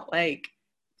point out, like,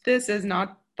 this is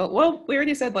not, but well, we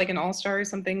already said like an All-Star or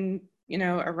something,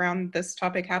 around this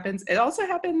topic happens. It also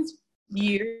happens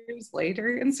years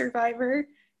later in Survivor,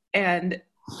 and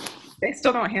they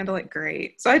still don't handle it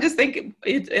great. So I just think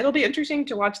it'll be interesting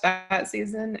to watch that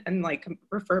season and like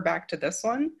refer back to this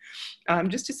one,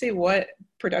 just to see what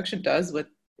production does with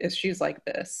if she's like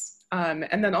this.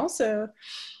 And then also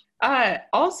the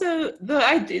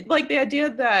idea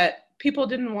that people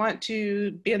didn't want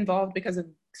to be involved because of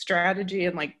strategy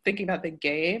and like thinking about the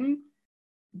game,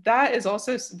 that is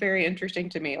also very interesting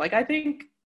to me. Like, I think,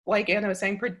 like Anna was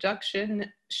saying,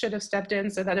 production should have stepped in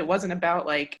so that it wasn't about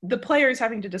like the players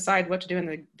having to decide what to do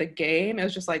in the game. It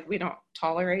was just like, we don't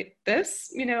tolerate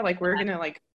this, like we're gonna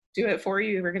like do it for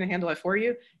you, we're gonna handle it for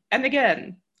you. And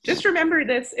again, just remember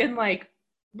this in like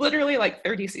literally like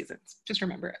 30 seasons. Just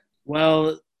remember it.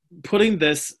 Well, putting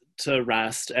this to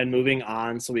rest and moving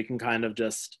on so we can kind of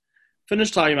just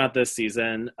finish talking about this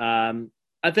season,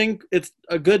 I think it's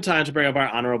a good time to bring up our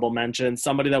honorable mention,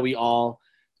 somebody that we all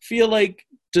feel like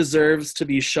deserves to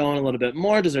be shown a little bit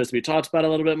more, deserves to be talked about a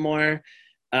little bit more,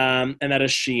 and that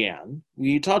is Shiann.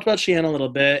 We talked about Shiann a little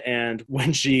bit, and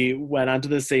when she went onto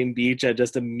the same beach, I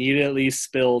just immediately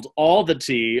spilled all the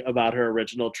tea about her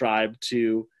original tribe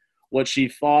to what she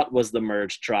thought was the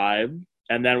merged tribe,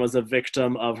 and then was a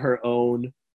victim of her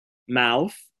own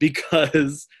mouth,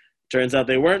 because turns out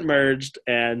they weren't merged,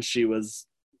 and she was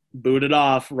booted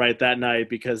off right that night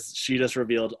because she just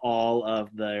revealed all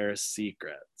of their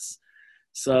secrets.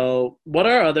 So what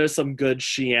are some good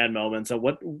Shiann moments, and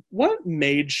what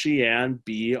made Shiann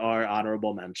be our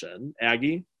honorable mention?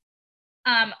 Aggie?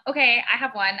 Okay, I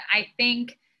have one. I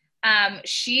think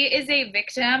she is a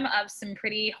victim of some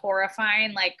pretty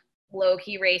horrifying, like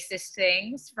low-key racist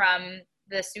things from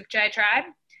the Sukjai tribe,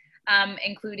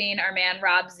 including our man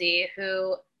Robsy,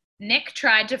 who Nick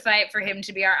tried to fight for him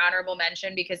to be our honorable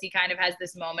mention because he kind of has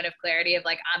this moment of clarity of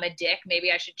like, I'm a dick,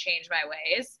 maybe I should change my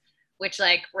ways, which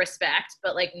like respect,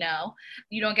 but like, no,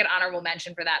 you don't get honorable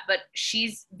mention for that. But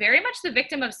she's very much the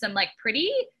victim of some like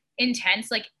pretty intense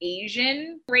like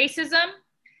Asian racism,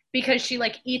 because she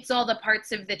like eats all the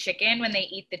parts of the chicken when they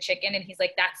eat the chicken. And he's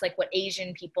like, that's like what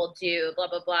Asian people do, blah,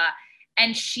 blah, blah.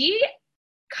 And she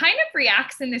kind of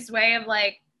reacts in this way of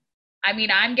like, I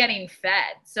mean, I'm getting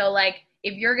fed. So like,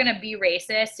 if you're going to be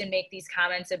racist and make these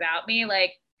comments about me,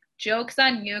 like, joke's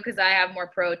on you because I have more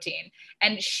protein.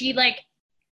 And she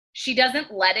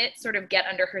doesn't let it sort of get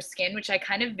under her skin, which I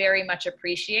kind of very much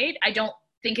appreciate. I don't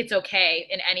think it's okay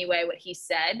in any way what he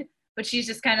said, but she's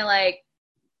just kind of like,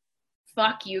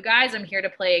 fuck you guys, I'm here to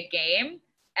play a game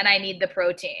and I need the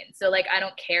protein. So like, I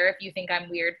don't care if you think I'm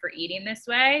weird for eating this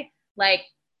way. Like,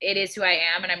 it is who I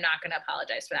am and I'm not going to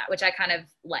apologize for that, which I kind of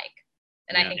like.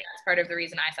 And I think that's part of the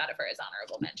reason I thought of her as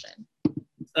honorable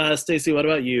mention. Stacey, what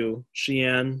about you?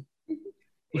 Shiann?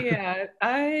 Yeah,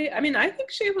 I mean, I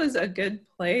think she was a good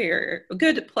player,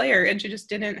 and she just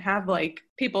didn't have like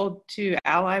people to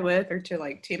ally with or to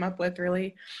like team up with,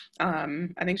 really.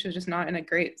 I think she was just not in a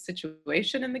great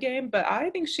situation in the game, but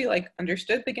I think she like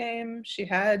understood the game. She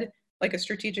had like a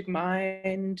strategic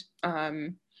mind. I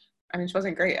mean, she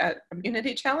wasn't great at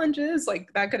immunity challenges, like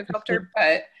that could have helped her,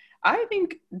 but I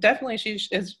think definitely she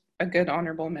is a good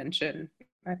honorable mention.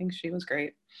 I think she was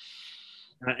great.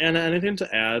 Anna, anything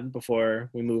to add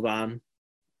before we move on?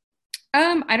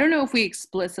 I don't know if we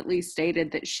explicitly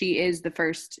stated that she is the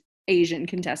first Asian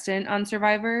contestant on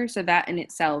Survivor, so that in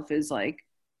itself is like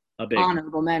a big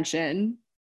honorable mention.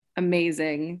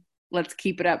 Amazing. Let's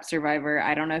keep it up, Survivor.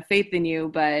 I don't have faith in you,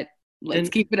 but let's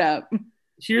keep it up.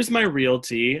 Here's my real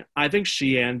tea. I think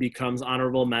Shiann becomes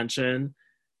honorable mention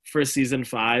for season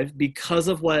 5 because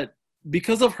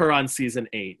of her on season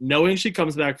 8. Knowing she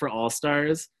comes back for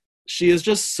All-Stars, she is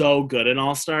just so good in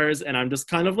All-Stars, and I'm just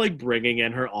kind of like bringing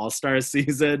in her All-Stars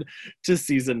season to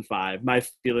season 5. My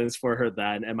feelings for her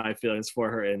then and my feelings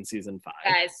for her in season 5.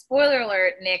 Guys, spoiler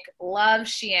alert, Nick loves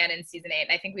Shiann in season 8,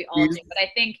 and I think we all do, but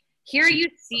I think here you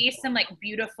see some like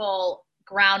beautiful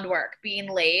groundwork being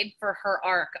laid for her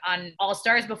arc on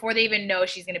All-Stars before they even know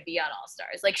she's going to be on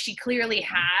All-Stars. Like, she clearly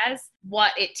has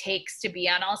what it takes to be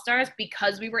on All-Stars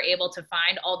because we were able to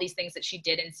find all these things that she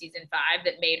did in season 5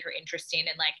 that made her interesting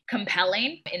and like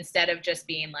compelling, instead of just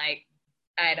being like,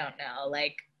 I don't know,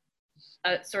 like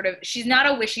a sort of, she's not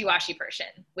a wishy-washy person,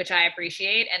 which I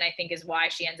appreciate, and I think is why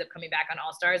she ends up coming back on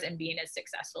All-Stars and being as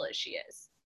successful as she is.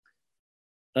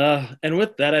 And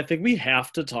with that, I think we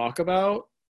have to talk about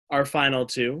our final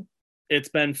 2. It's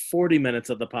been 40 minutes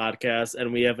of the podcast,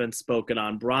 and we haven't spoken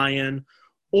on Brian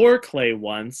or Clay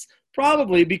once,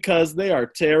 probably because they are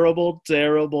terrible,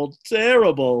 terrible,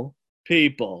 terrible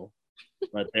people.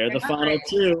 But they're the final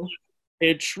 2.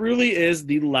 It truly is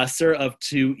the lesser of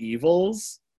 2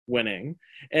 evils winning.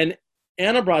 And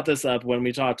Anna brought this up when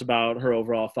we talked about her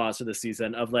overall thoughts of the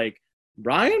season of like,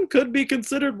 Brian could be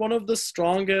considered one of the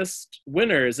strongest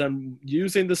winners and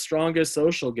using the strongest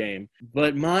social game.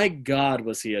 But my God,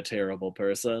 was he a terrible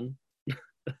person.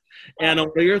 Anna,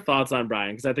 what are your thoughts on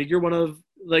Brian? Because I think you're one of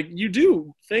like you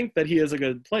do think that he is a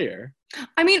good player.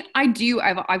 I mean, I do.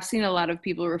 I've seen a lot of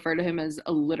people refer to him as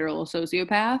a literal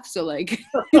sociopath. So like,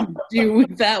 do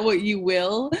with that what you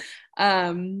will.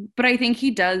 But I think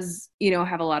he does,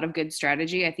 have a lot of good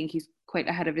strategy. I think he's quite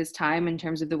ahead of his time in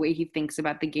terms of the way he thinks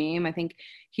about the game. I think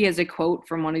he has a quote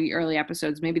from one of the early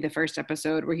episodes, maybe the first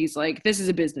episode, where he's like, "This is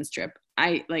a business trip.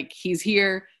 He's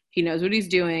here. He knows what he's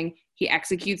doing. He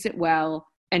executes it well,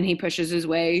 and he pushes his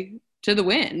way to the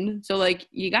win." So like,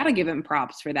 you got to give him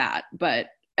props for that. But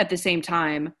at the same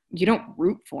time, you don't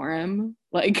root for him.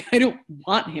 Like, I don't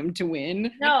want him to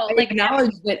win. No, I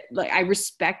acknowledge that, like, I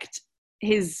respect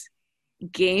his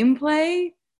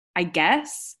gameplay, I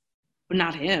guess, but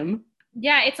not him.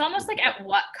 Yeah, it's almost like, at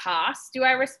what cost do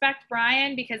I respect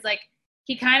Brian? Because like,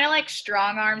 he kind of like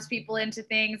strong arms people into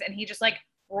things, and he just like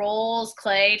rolls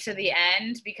Clay to the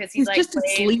end because he's like just a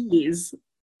sleaze.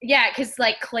 Yeah, because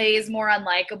like Clay's more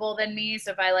unlikable than me.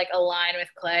 So if I like align with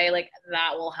Clay, like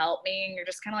that will help me. And you're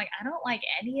just kind of like, I don't like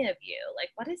any of you. Like,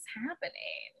 what is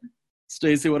happening?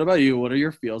 Stacey, what about you? What are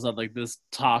your feels on like this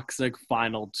toxic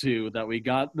final two that we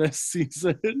got this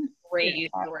season? Great use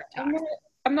of the word toxic.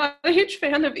 I'm not a huge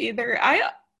fan of either.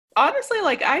 I honestly,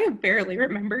 I barely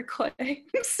remember Clay,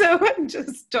 so I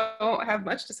just don't have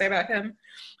much to say about him.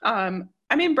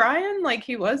 I mean, Brian, like,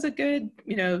 he was a good,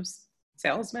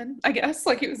 salesman, I guess.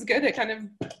 Like, he was good at kind of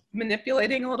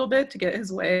manipulating a little bit to get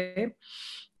his way.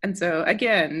 And so,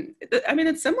 again, I mean,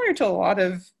 it's similar to a lot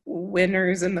of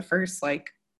winners in the first,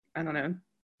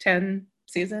 10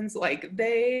 seasons. Like,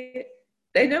 they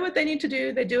know what they need to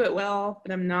do. They do it well,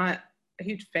 but I'm not a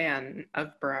huge fan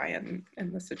of Brian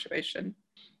in this situation.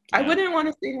 Yeah. I wouldn't want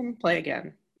to see him play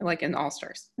again, like in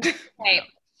All-Stars. Okay,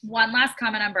 one last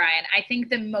comment on Brian. I think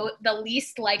the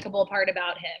least likable part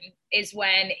about him is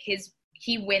when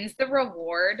he wins the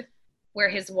reward where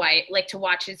his wife, like, to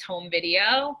watch his home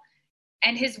video,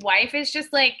 and his wife is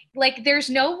just like there's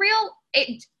no real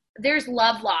there's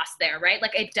love lost there, right?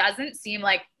 Like, it doesn't seem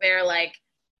like they're like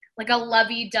a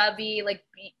lovey-dovey, like,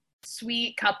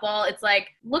 sweet couple. It's like,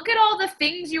 look at all the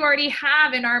things you already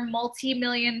have in our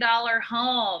multi-million-dollar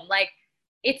home. Like,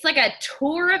 it's like a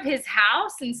tour of his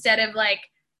house instead of like,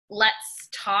 let's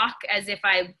talk as if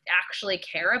I actually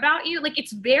care about you. Like,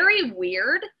 it's very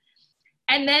weird.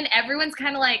 And then everyone's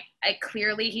kind of like,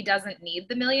 clearly he doesn't need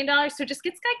the $1 million. So it just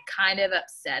gets kind of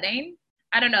upsetting.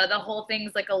 I don't know. The whole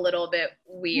thing's like a little bit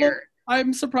weird. Well,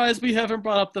 I'm surprised we haven't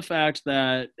brought up the fact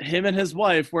that him and his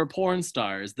wife were porn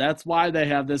stars. That's why they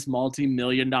have this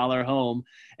multi-million-dollar home,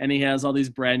 and he has all these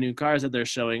brand new cars that they're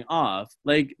showing off.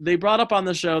 Like, they brought up on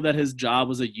the show that his job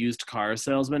was a used car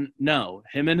salesman. No,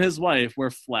 him and his wife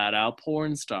were flat-out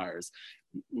porn stars.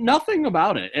 Nothing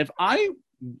about it. If I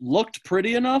looked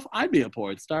pretty enough, I'd be a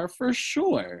porn star for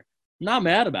sure. Not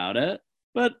mad about it,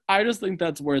 but I just think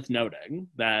that's worth noting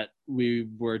that we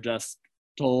were just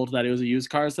told that he was a used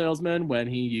car salesman when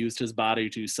he used his body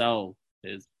to sell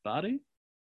his body.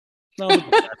 No.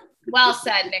 Well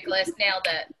said, Nicholas. Nailed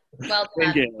it. Well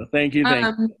done. Thank you.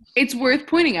 It's worth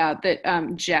pointing out that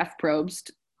Jeff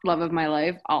Probst, love of my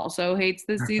life, also hates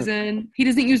this season. He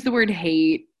doesn't use the word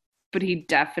hate, but he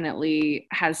definitely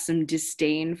has some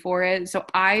disdain for it. So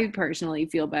I personally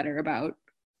feel better about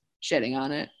shitting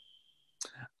on it.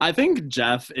 I think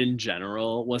Jeff in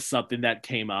general was something that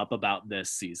came up about this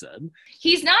season.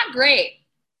 He's not great.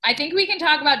 I think we can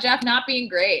talk about Jeff not being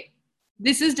great.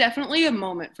 This is definitely a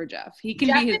moment for Jeff. He can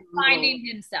Jeff be his is finding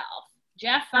himself.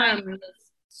 Jeff finding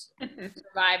his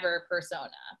survivor persona.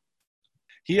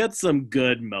 He had some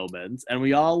good moments, and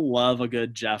we all love a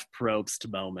good Jeff Probst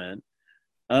moment.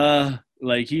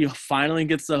 Like, he finally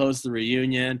gets to host the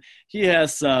reunion. He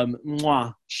has some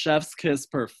chef's kiss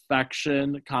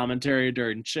perfection commentary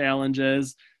during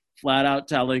challenges, flat out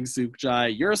telling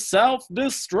Sukjai, "You're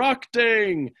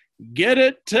self-destructing. Get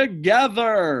it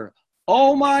together.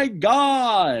 Oh my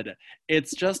God."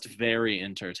 It's just very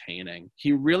entertaining.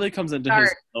 He really comes into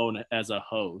his own as a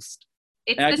host.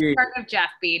 It's Aggie, the start of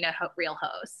Jeff being a real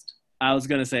host. I was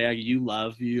going to say, Aggie, you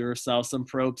love yourself some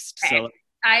Probst. Okay. So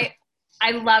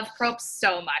I love Probst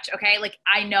so much, okay? Like,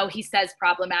 I know he says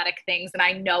problematic things, and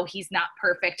I know he's not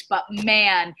perfect, but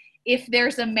man, if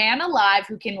there's a man alive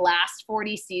who can last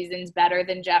 40 seasons better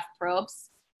than Jeff Probst,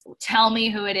 tell me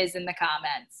who it is in the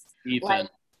comments. Ethan. Like,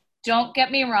 don't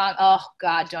get me wrong. Oh,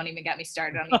 God, don't even get me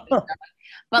started on Ethan.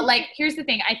 But, like, here's the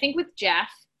thing. I think with Jeff,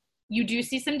 you do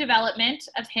see some development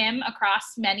of him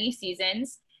across many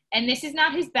seasons, and this is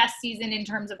not his best season in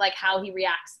terms of, like, how he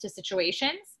reacts to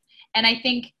situations. And I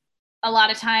think a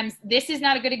lot of times, this is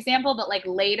not a good example, but like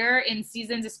later in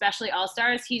seasons, especially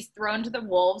All-Stars, he's thrown to the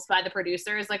wolves by the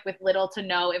producers, like with little to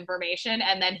no information,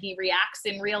 and then he reacts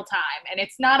in real time, and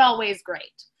it's not always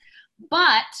great.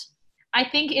 But I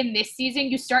think in this season,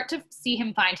 you start to see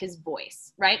him find his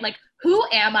voice, right? Like, who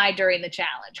am I during the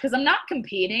challenge? Because I'm not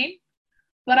competing,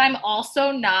 but I'm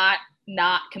also not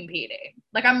competing.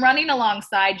 Like, I'm running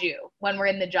alongside you when we're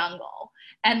in the jungle.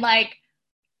 And like,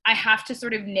 I have to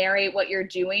sort of narrate what you're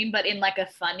doing, but in like a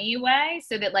funny way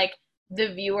so that like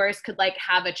the viewers could like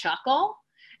have a chuckle.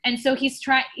 And so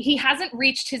he hasn't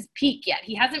reached his peak yet.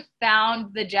 He hasn't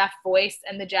found the Jeff voice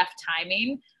and the Jeff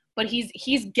timing, but he's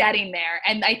getting there.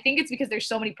 And I think it's because there's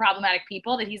so many problematic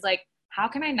people that he's like, how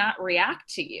can I not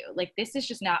react to you? Like, this is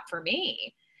just not for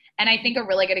me. And I think a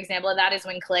really good example of that is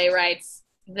when Clay writes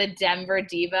the Denver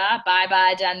Diva,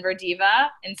 bye-bye Denver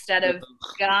Diva, instead of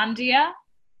Gandia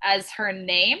as her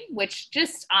name, which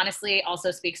just honestly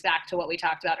also speaks back to what we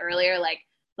talked about earlier, like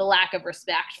the lack of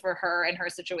respect for her and her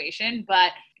situation.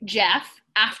 But Jeff,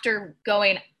 after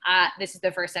going, this is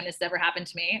the first time this has ever happened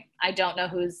to me. I don't know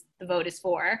whose the vote is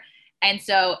for. And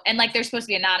like they're supposed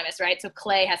to be anonymous, right? So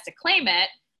Clay has to claim it.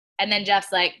 And then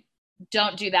Jeff's like,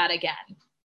 don't do that again.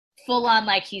 Full on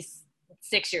like he's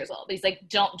 6 years old. He's like,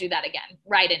 don't do that again.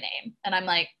 Write a name. And I'm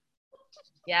like,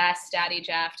 yes, Daddy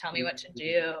Jeff, tell me what to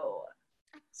do.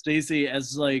 Stacey,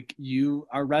 as like you,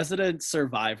 our resident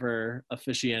Survivor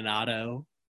aficionado,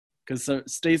 because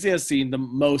Stacey has seen the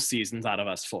most seasons out of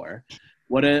us four.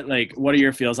 What are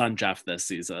your feels on Jeff this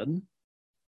season?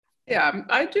 Yeah,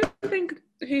 I do think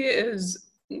he is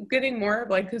getting more of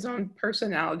like his own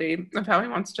personality of how he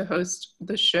wants to host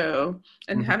the show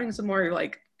and having some more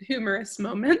like humorous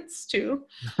moments too.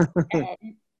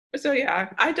 So yeah,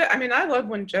 I mean, I love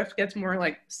when Jeff gets more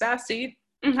like sassy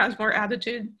and has more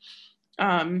attitude.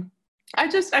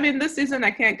 This season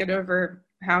I can't get over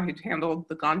how he handled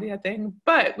the Gandia thing,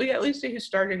 but we at least see he's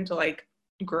starting to like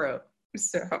grow.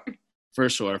 So for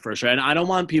sure. And I don't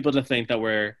want people to think that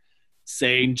we're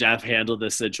saying Jeff handled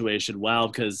this situation well,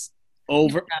 because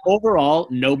overall,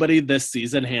 nobody this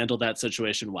season handled that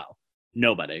situation well.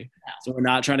 Nobody. No. So we're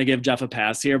not trying to give Jeff a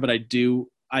pass here, but I do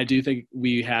think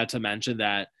we had to mention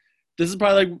that this is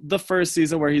probably like the first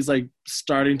season where he's like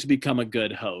starting to become a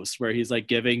good host, where he's like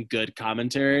giving good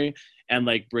commentary and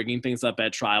like bringing things up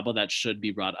at Tribal that should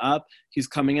be brought up. He's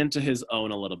coming into his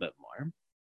own a little bit more.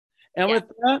 And with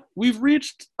that, we've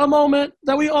reached a moment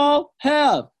that we all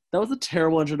have. That was a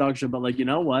terrible introduction, but like, you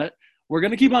know what? We're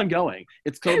going to keep on going.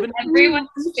 It's COVID. Everyone's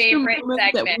favorite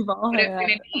segment. Would have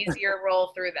been an easier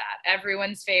roll through that.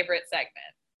 Everyone's favorite segment.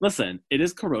 Listen, it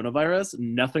is coronavirus.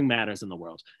 Nothing matters in the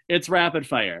world. It's rapid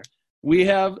fire. We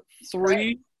have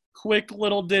 3 quick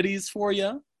little ditties for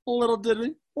you. Little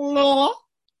ditty. All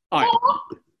right.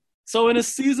 So in a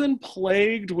season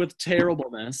plagued with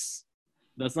terribleness,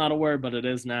 that's not a word, but it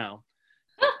is now.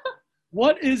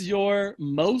 What is your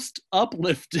most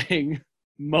uplifting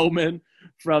moment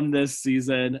from this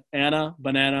season? Anna,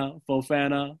 Banana,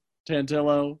 Fofana,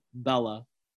 Tantillo, Bella.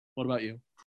 What about you?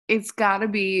 It's gotta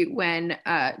be when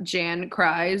Jan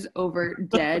cries over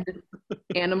dead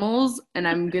animals, and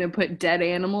I'm gonna put dead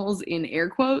animals in air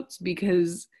quotes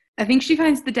because I think she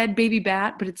finds the dead baby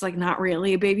bat, but it's like not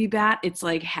really a baby bat. It's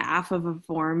like half of a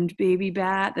formed baby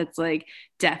bat that's like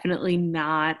definitely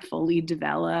not fully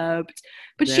developed.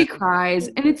 But she cries,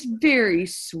 and it's very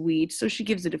sweet. So she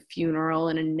gives it a funeral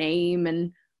and a name,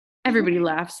 and everybody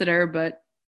laughs at her, but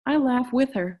I laugh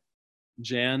with her.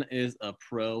 Jan is a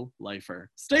pro-lifer.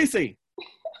 Stacey!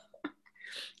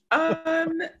 I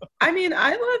mean,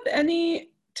 I love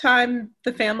any time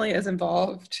the family is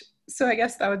involved. So I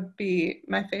guess that would be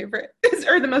my favorite,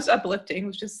 or the most uplifting,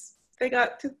 which is they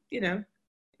got to,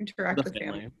 interact with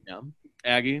family. Yeah.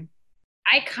 Aggie?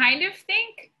 I kind of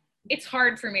think it's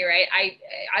hard for me, right?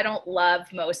 I don't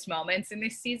love most moments in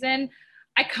this season.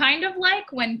 I kind of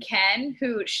like when Ken,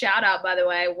 who, shout out, by the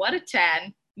way, what a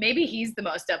 10. Maybe he's the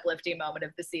most uplifting moment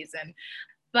of the season.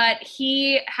 But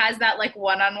he has that like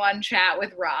one-on-one chat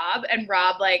with Rob, and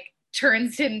Rob like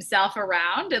turns himself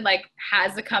around and like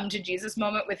has a come to Jesus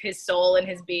moment with his soul and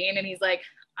his being. And he's like,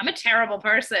 I'm a terrible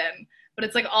person. But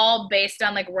it's like all based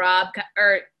on like Rob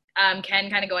or Ken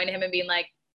kind of going to him and being like,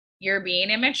 you're being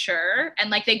immature. And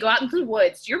like they go out into the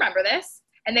woods. Do you remember this?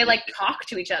 And they like talk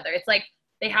to each other. It's like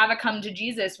they have a come to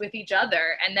Jesus with each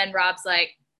other. And then Rob's like,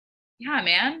 yeah,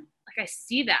 man, like I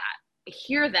see that, I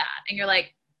hear that. And you're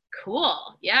like,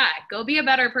 cool, yeah, go be a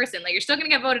better person. Like you're still gonna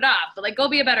get voted off, but like go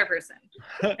be a better person.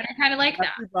 And I kind of like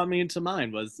that. What brought me into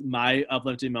mind was my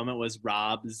uplifting moment was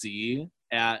Rob Z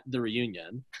at the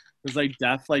reunion. It was like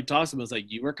Def like talks to him, was like,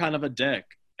 you were kind of a dick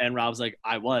And Rob's like,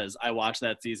 I watched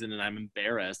that season and I'm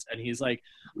embarrassed. And he's like,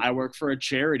 I work for a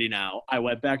charity now. I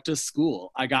went back to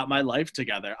school. I got my life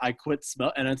together. I quit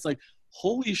smoking. And it's like,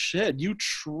 holy shit, you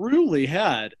truly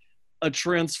had a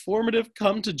transformative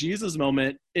come to Jesus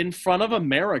moment in front of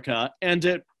America, and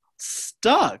it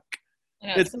stuck.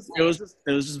 It was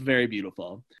just very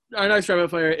beautiful. Our next rapid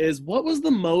fire is, what was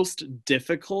the most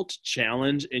difficult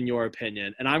challenge in your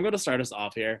opinion? And I'm going to start us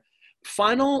off here.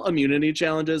 Final immunity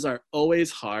challenges are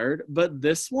always hard, but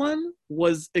this one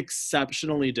was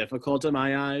exceptionally difficult in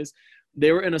my eyes.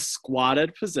 They were in a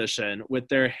squatted position with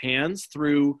their hands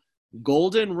through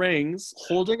golden rings,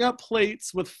 holding up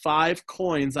plates with 5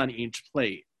 coins on each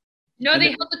plate. No, they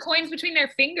held the coins between their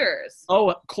fingers.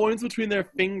 Oh, coins between their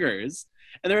fingers.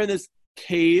 And they're in this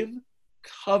cave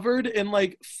covered in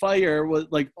like fire with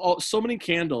like so many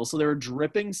candles. So they were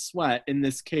dripping sweat in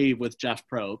this cave with Jeff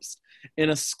Probst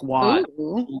in a squat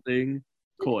holding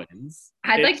coins.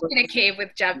 I'd like to be in a cave with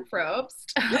Jeff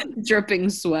Probst. Dripping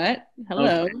sweat.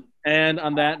 Hello. Okay. And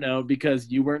on that note,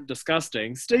 because you weren't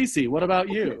disgusting, Stacey, what about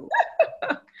you?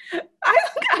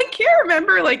 I can't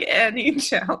remember like any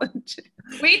challenge.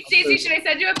 Wait, Stacey, should I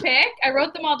send you a pic? I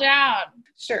wrote them all down.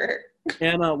 Sure.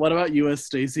 Anna, what about you as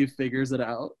Stacey figures it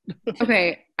out?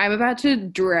 Okay, I'm about to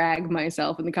drag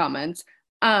myself in the comments.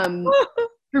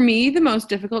 For me, the most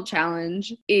difficult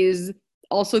challenge is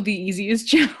also the easiest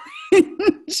challenge,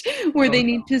 where they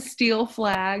need to steal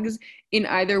flags in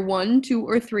either 1, 2,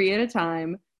 or 3 at a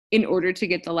time in order to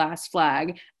get the last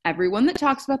flag. Everyone that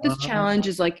talks about this challenge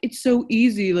is like, it's so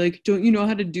easy, like, don't you know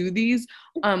how to do these?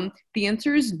 The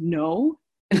answer is no.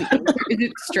 And the answer is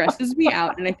it stresses me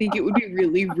out, and I think it would be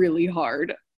really, really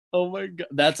hard. Oh my god.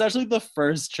 That's actually the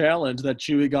first challenge that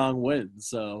Chewy Gong wins,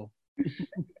 so.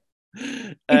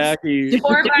 More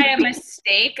by a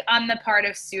mistake on the part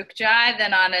of Sukja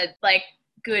than on a like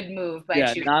good move by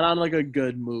Chewy. Not on like a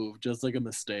good move, just like a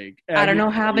mistake. I don't know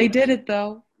how they did it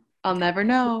though. I'll never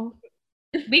know.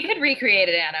 We could recreate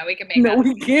it, Anna. We could make No,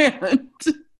 we can't.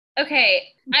 Okay,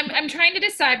 I'm trying to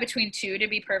decide between 2, to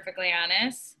be perfectly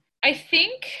honest. I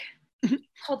think,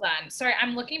 hold on, sorry,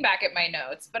 I'm looking back at my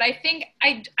notes, but I think,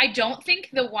 I don't think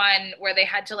the one where they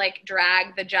had to like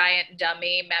drag the giant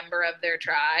dummy member of their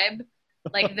tribe,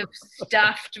 like the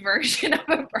stuffed version of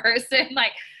a person,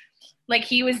 like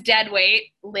he was dead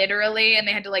weight, literally, and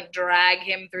they had to like drag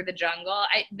him through the jungle.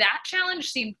 That challenge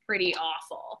seemed pretty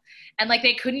awful. And like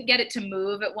they couldn't get it to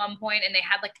move at one point, and they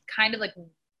had like kind of like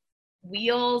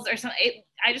wheels or something.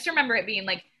 I just remember it being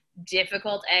like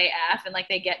difficult AF, and like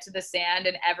they get to the sand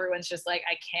and everyone's just like,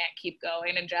 I can't keep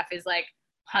going, and Jeff is like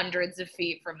hundreds of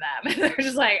feet from them, and they're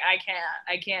just like, I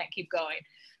can't keep going.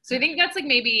 So I think that's like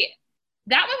maybe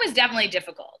that one was definitely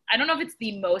difficult. I don't know if it's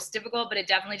the most difficult, but it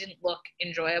definitely didn't look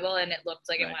enjoyable, and it looked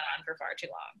like it went on for far too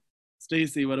long.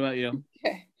 Stacey, what about you?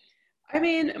 Okay. I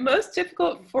mean, most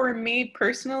difficult for me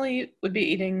personally would be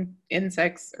eating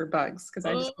insects or bugs, because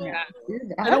I just can't do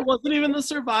that. And it wasn't even the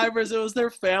survivors, it was their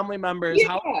family members. Yeah.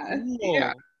 How cool.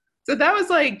 Yeah. So that was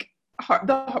like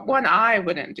the one I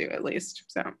wouldn't do, at least.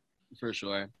 So for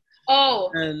sure. Oh,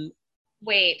 and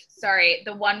wait, sorry.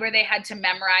 The one where they had to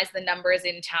memorize the numbers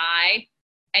in Thai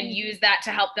and use that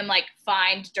to help them like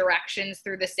find directions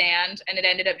through the sand, and it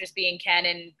ended up just being Ken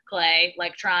and Clay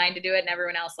like trying to do it, and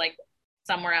everyone else like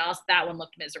somewhere else. That one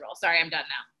looked miserable. Sorry, I'm done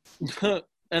now.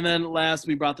 And then last,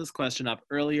 we brought this question up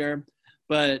earlier,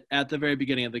 but at the very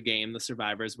beginning of the game, the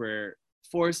survivors were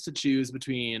forced to choose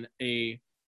between a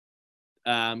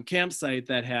campsite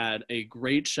that had a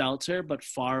great shelter but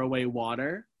far away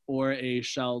water, or a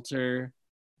shelter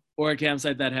or a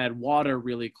campsite that had water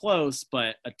really close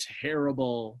but a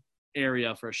terrible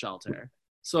area for shelter.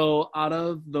 So out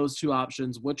of those 2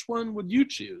 options, which one would you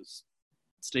choose?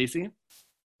 Stacey?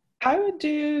 I would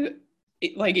do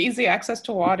like easy access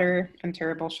to water and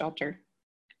terrible shelter.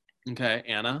 Okay,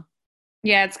 Anna?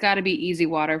 Yeah, it's got to be easy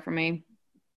water for me.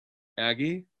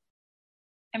 Aggie?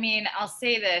 I mean, I'll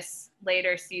say this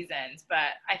later seasons,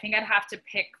 but I think I'd have to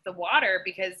pick the water,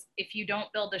 because if you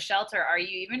don't build a shelter, are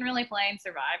you even really playing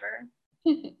Survivor?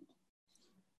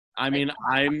 I mean,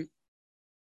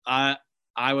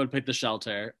 I would pick the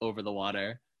shelter over the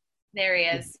water. There he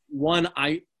is. One,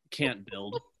 I can't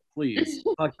build. Please,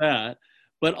 fuck that.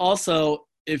 But also,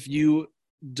 if you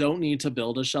don't need to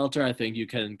build a shelter, I think you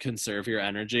can conserve your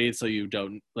energy, so you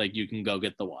don't, like, you can go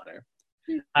get the water.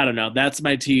 I don't know. That's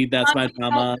my tea. That's my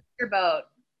drama. Your boat.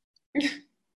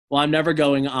 Well, I'm never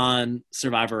going on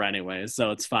Survivor anyway,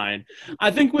 so it's fine.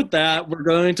 I think with that, we're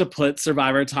going to put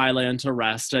Survivor Thailand to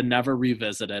rest and never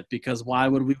revisit it, because why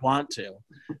would we want to?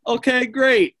 Okay,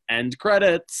 great. End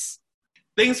credits.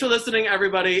 Thanks for listening,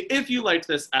 everybody. If you liked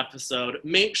this episode,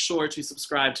 make sure to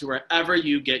subscribe to wherever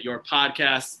you get your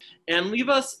podcasts and leave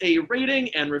us a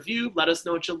rating and review. Let us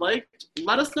know what you liked.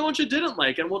 Let us know what you didn't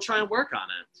like, and we'll try and work on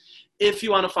it. If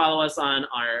you want to follow us on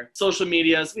our social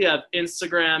medias, we have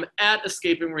Instagram at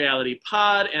Escaping Reality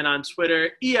Pod and on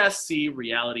Twitter, ESC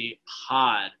Reality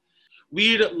Pod.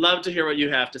 We'd love to hear what you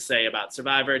have to say about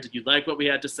Survivor. Did you like what we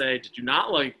had to say? Did you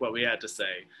not like what we had to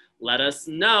say? Let us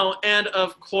know. And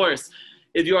of course,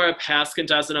 if you are a past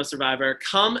contestant of Survivor,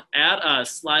 come at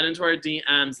us, slide into our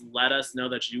DMs, let us know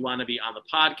that you want to be on the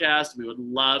podcast. We would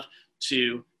love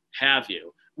to have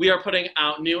you. We are putting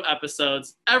out new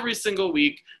episodes every single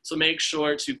week, so make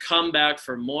sure to come back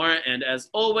for more. And as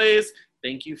always,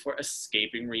 thank you for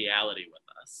escaping reality with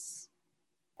us.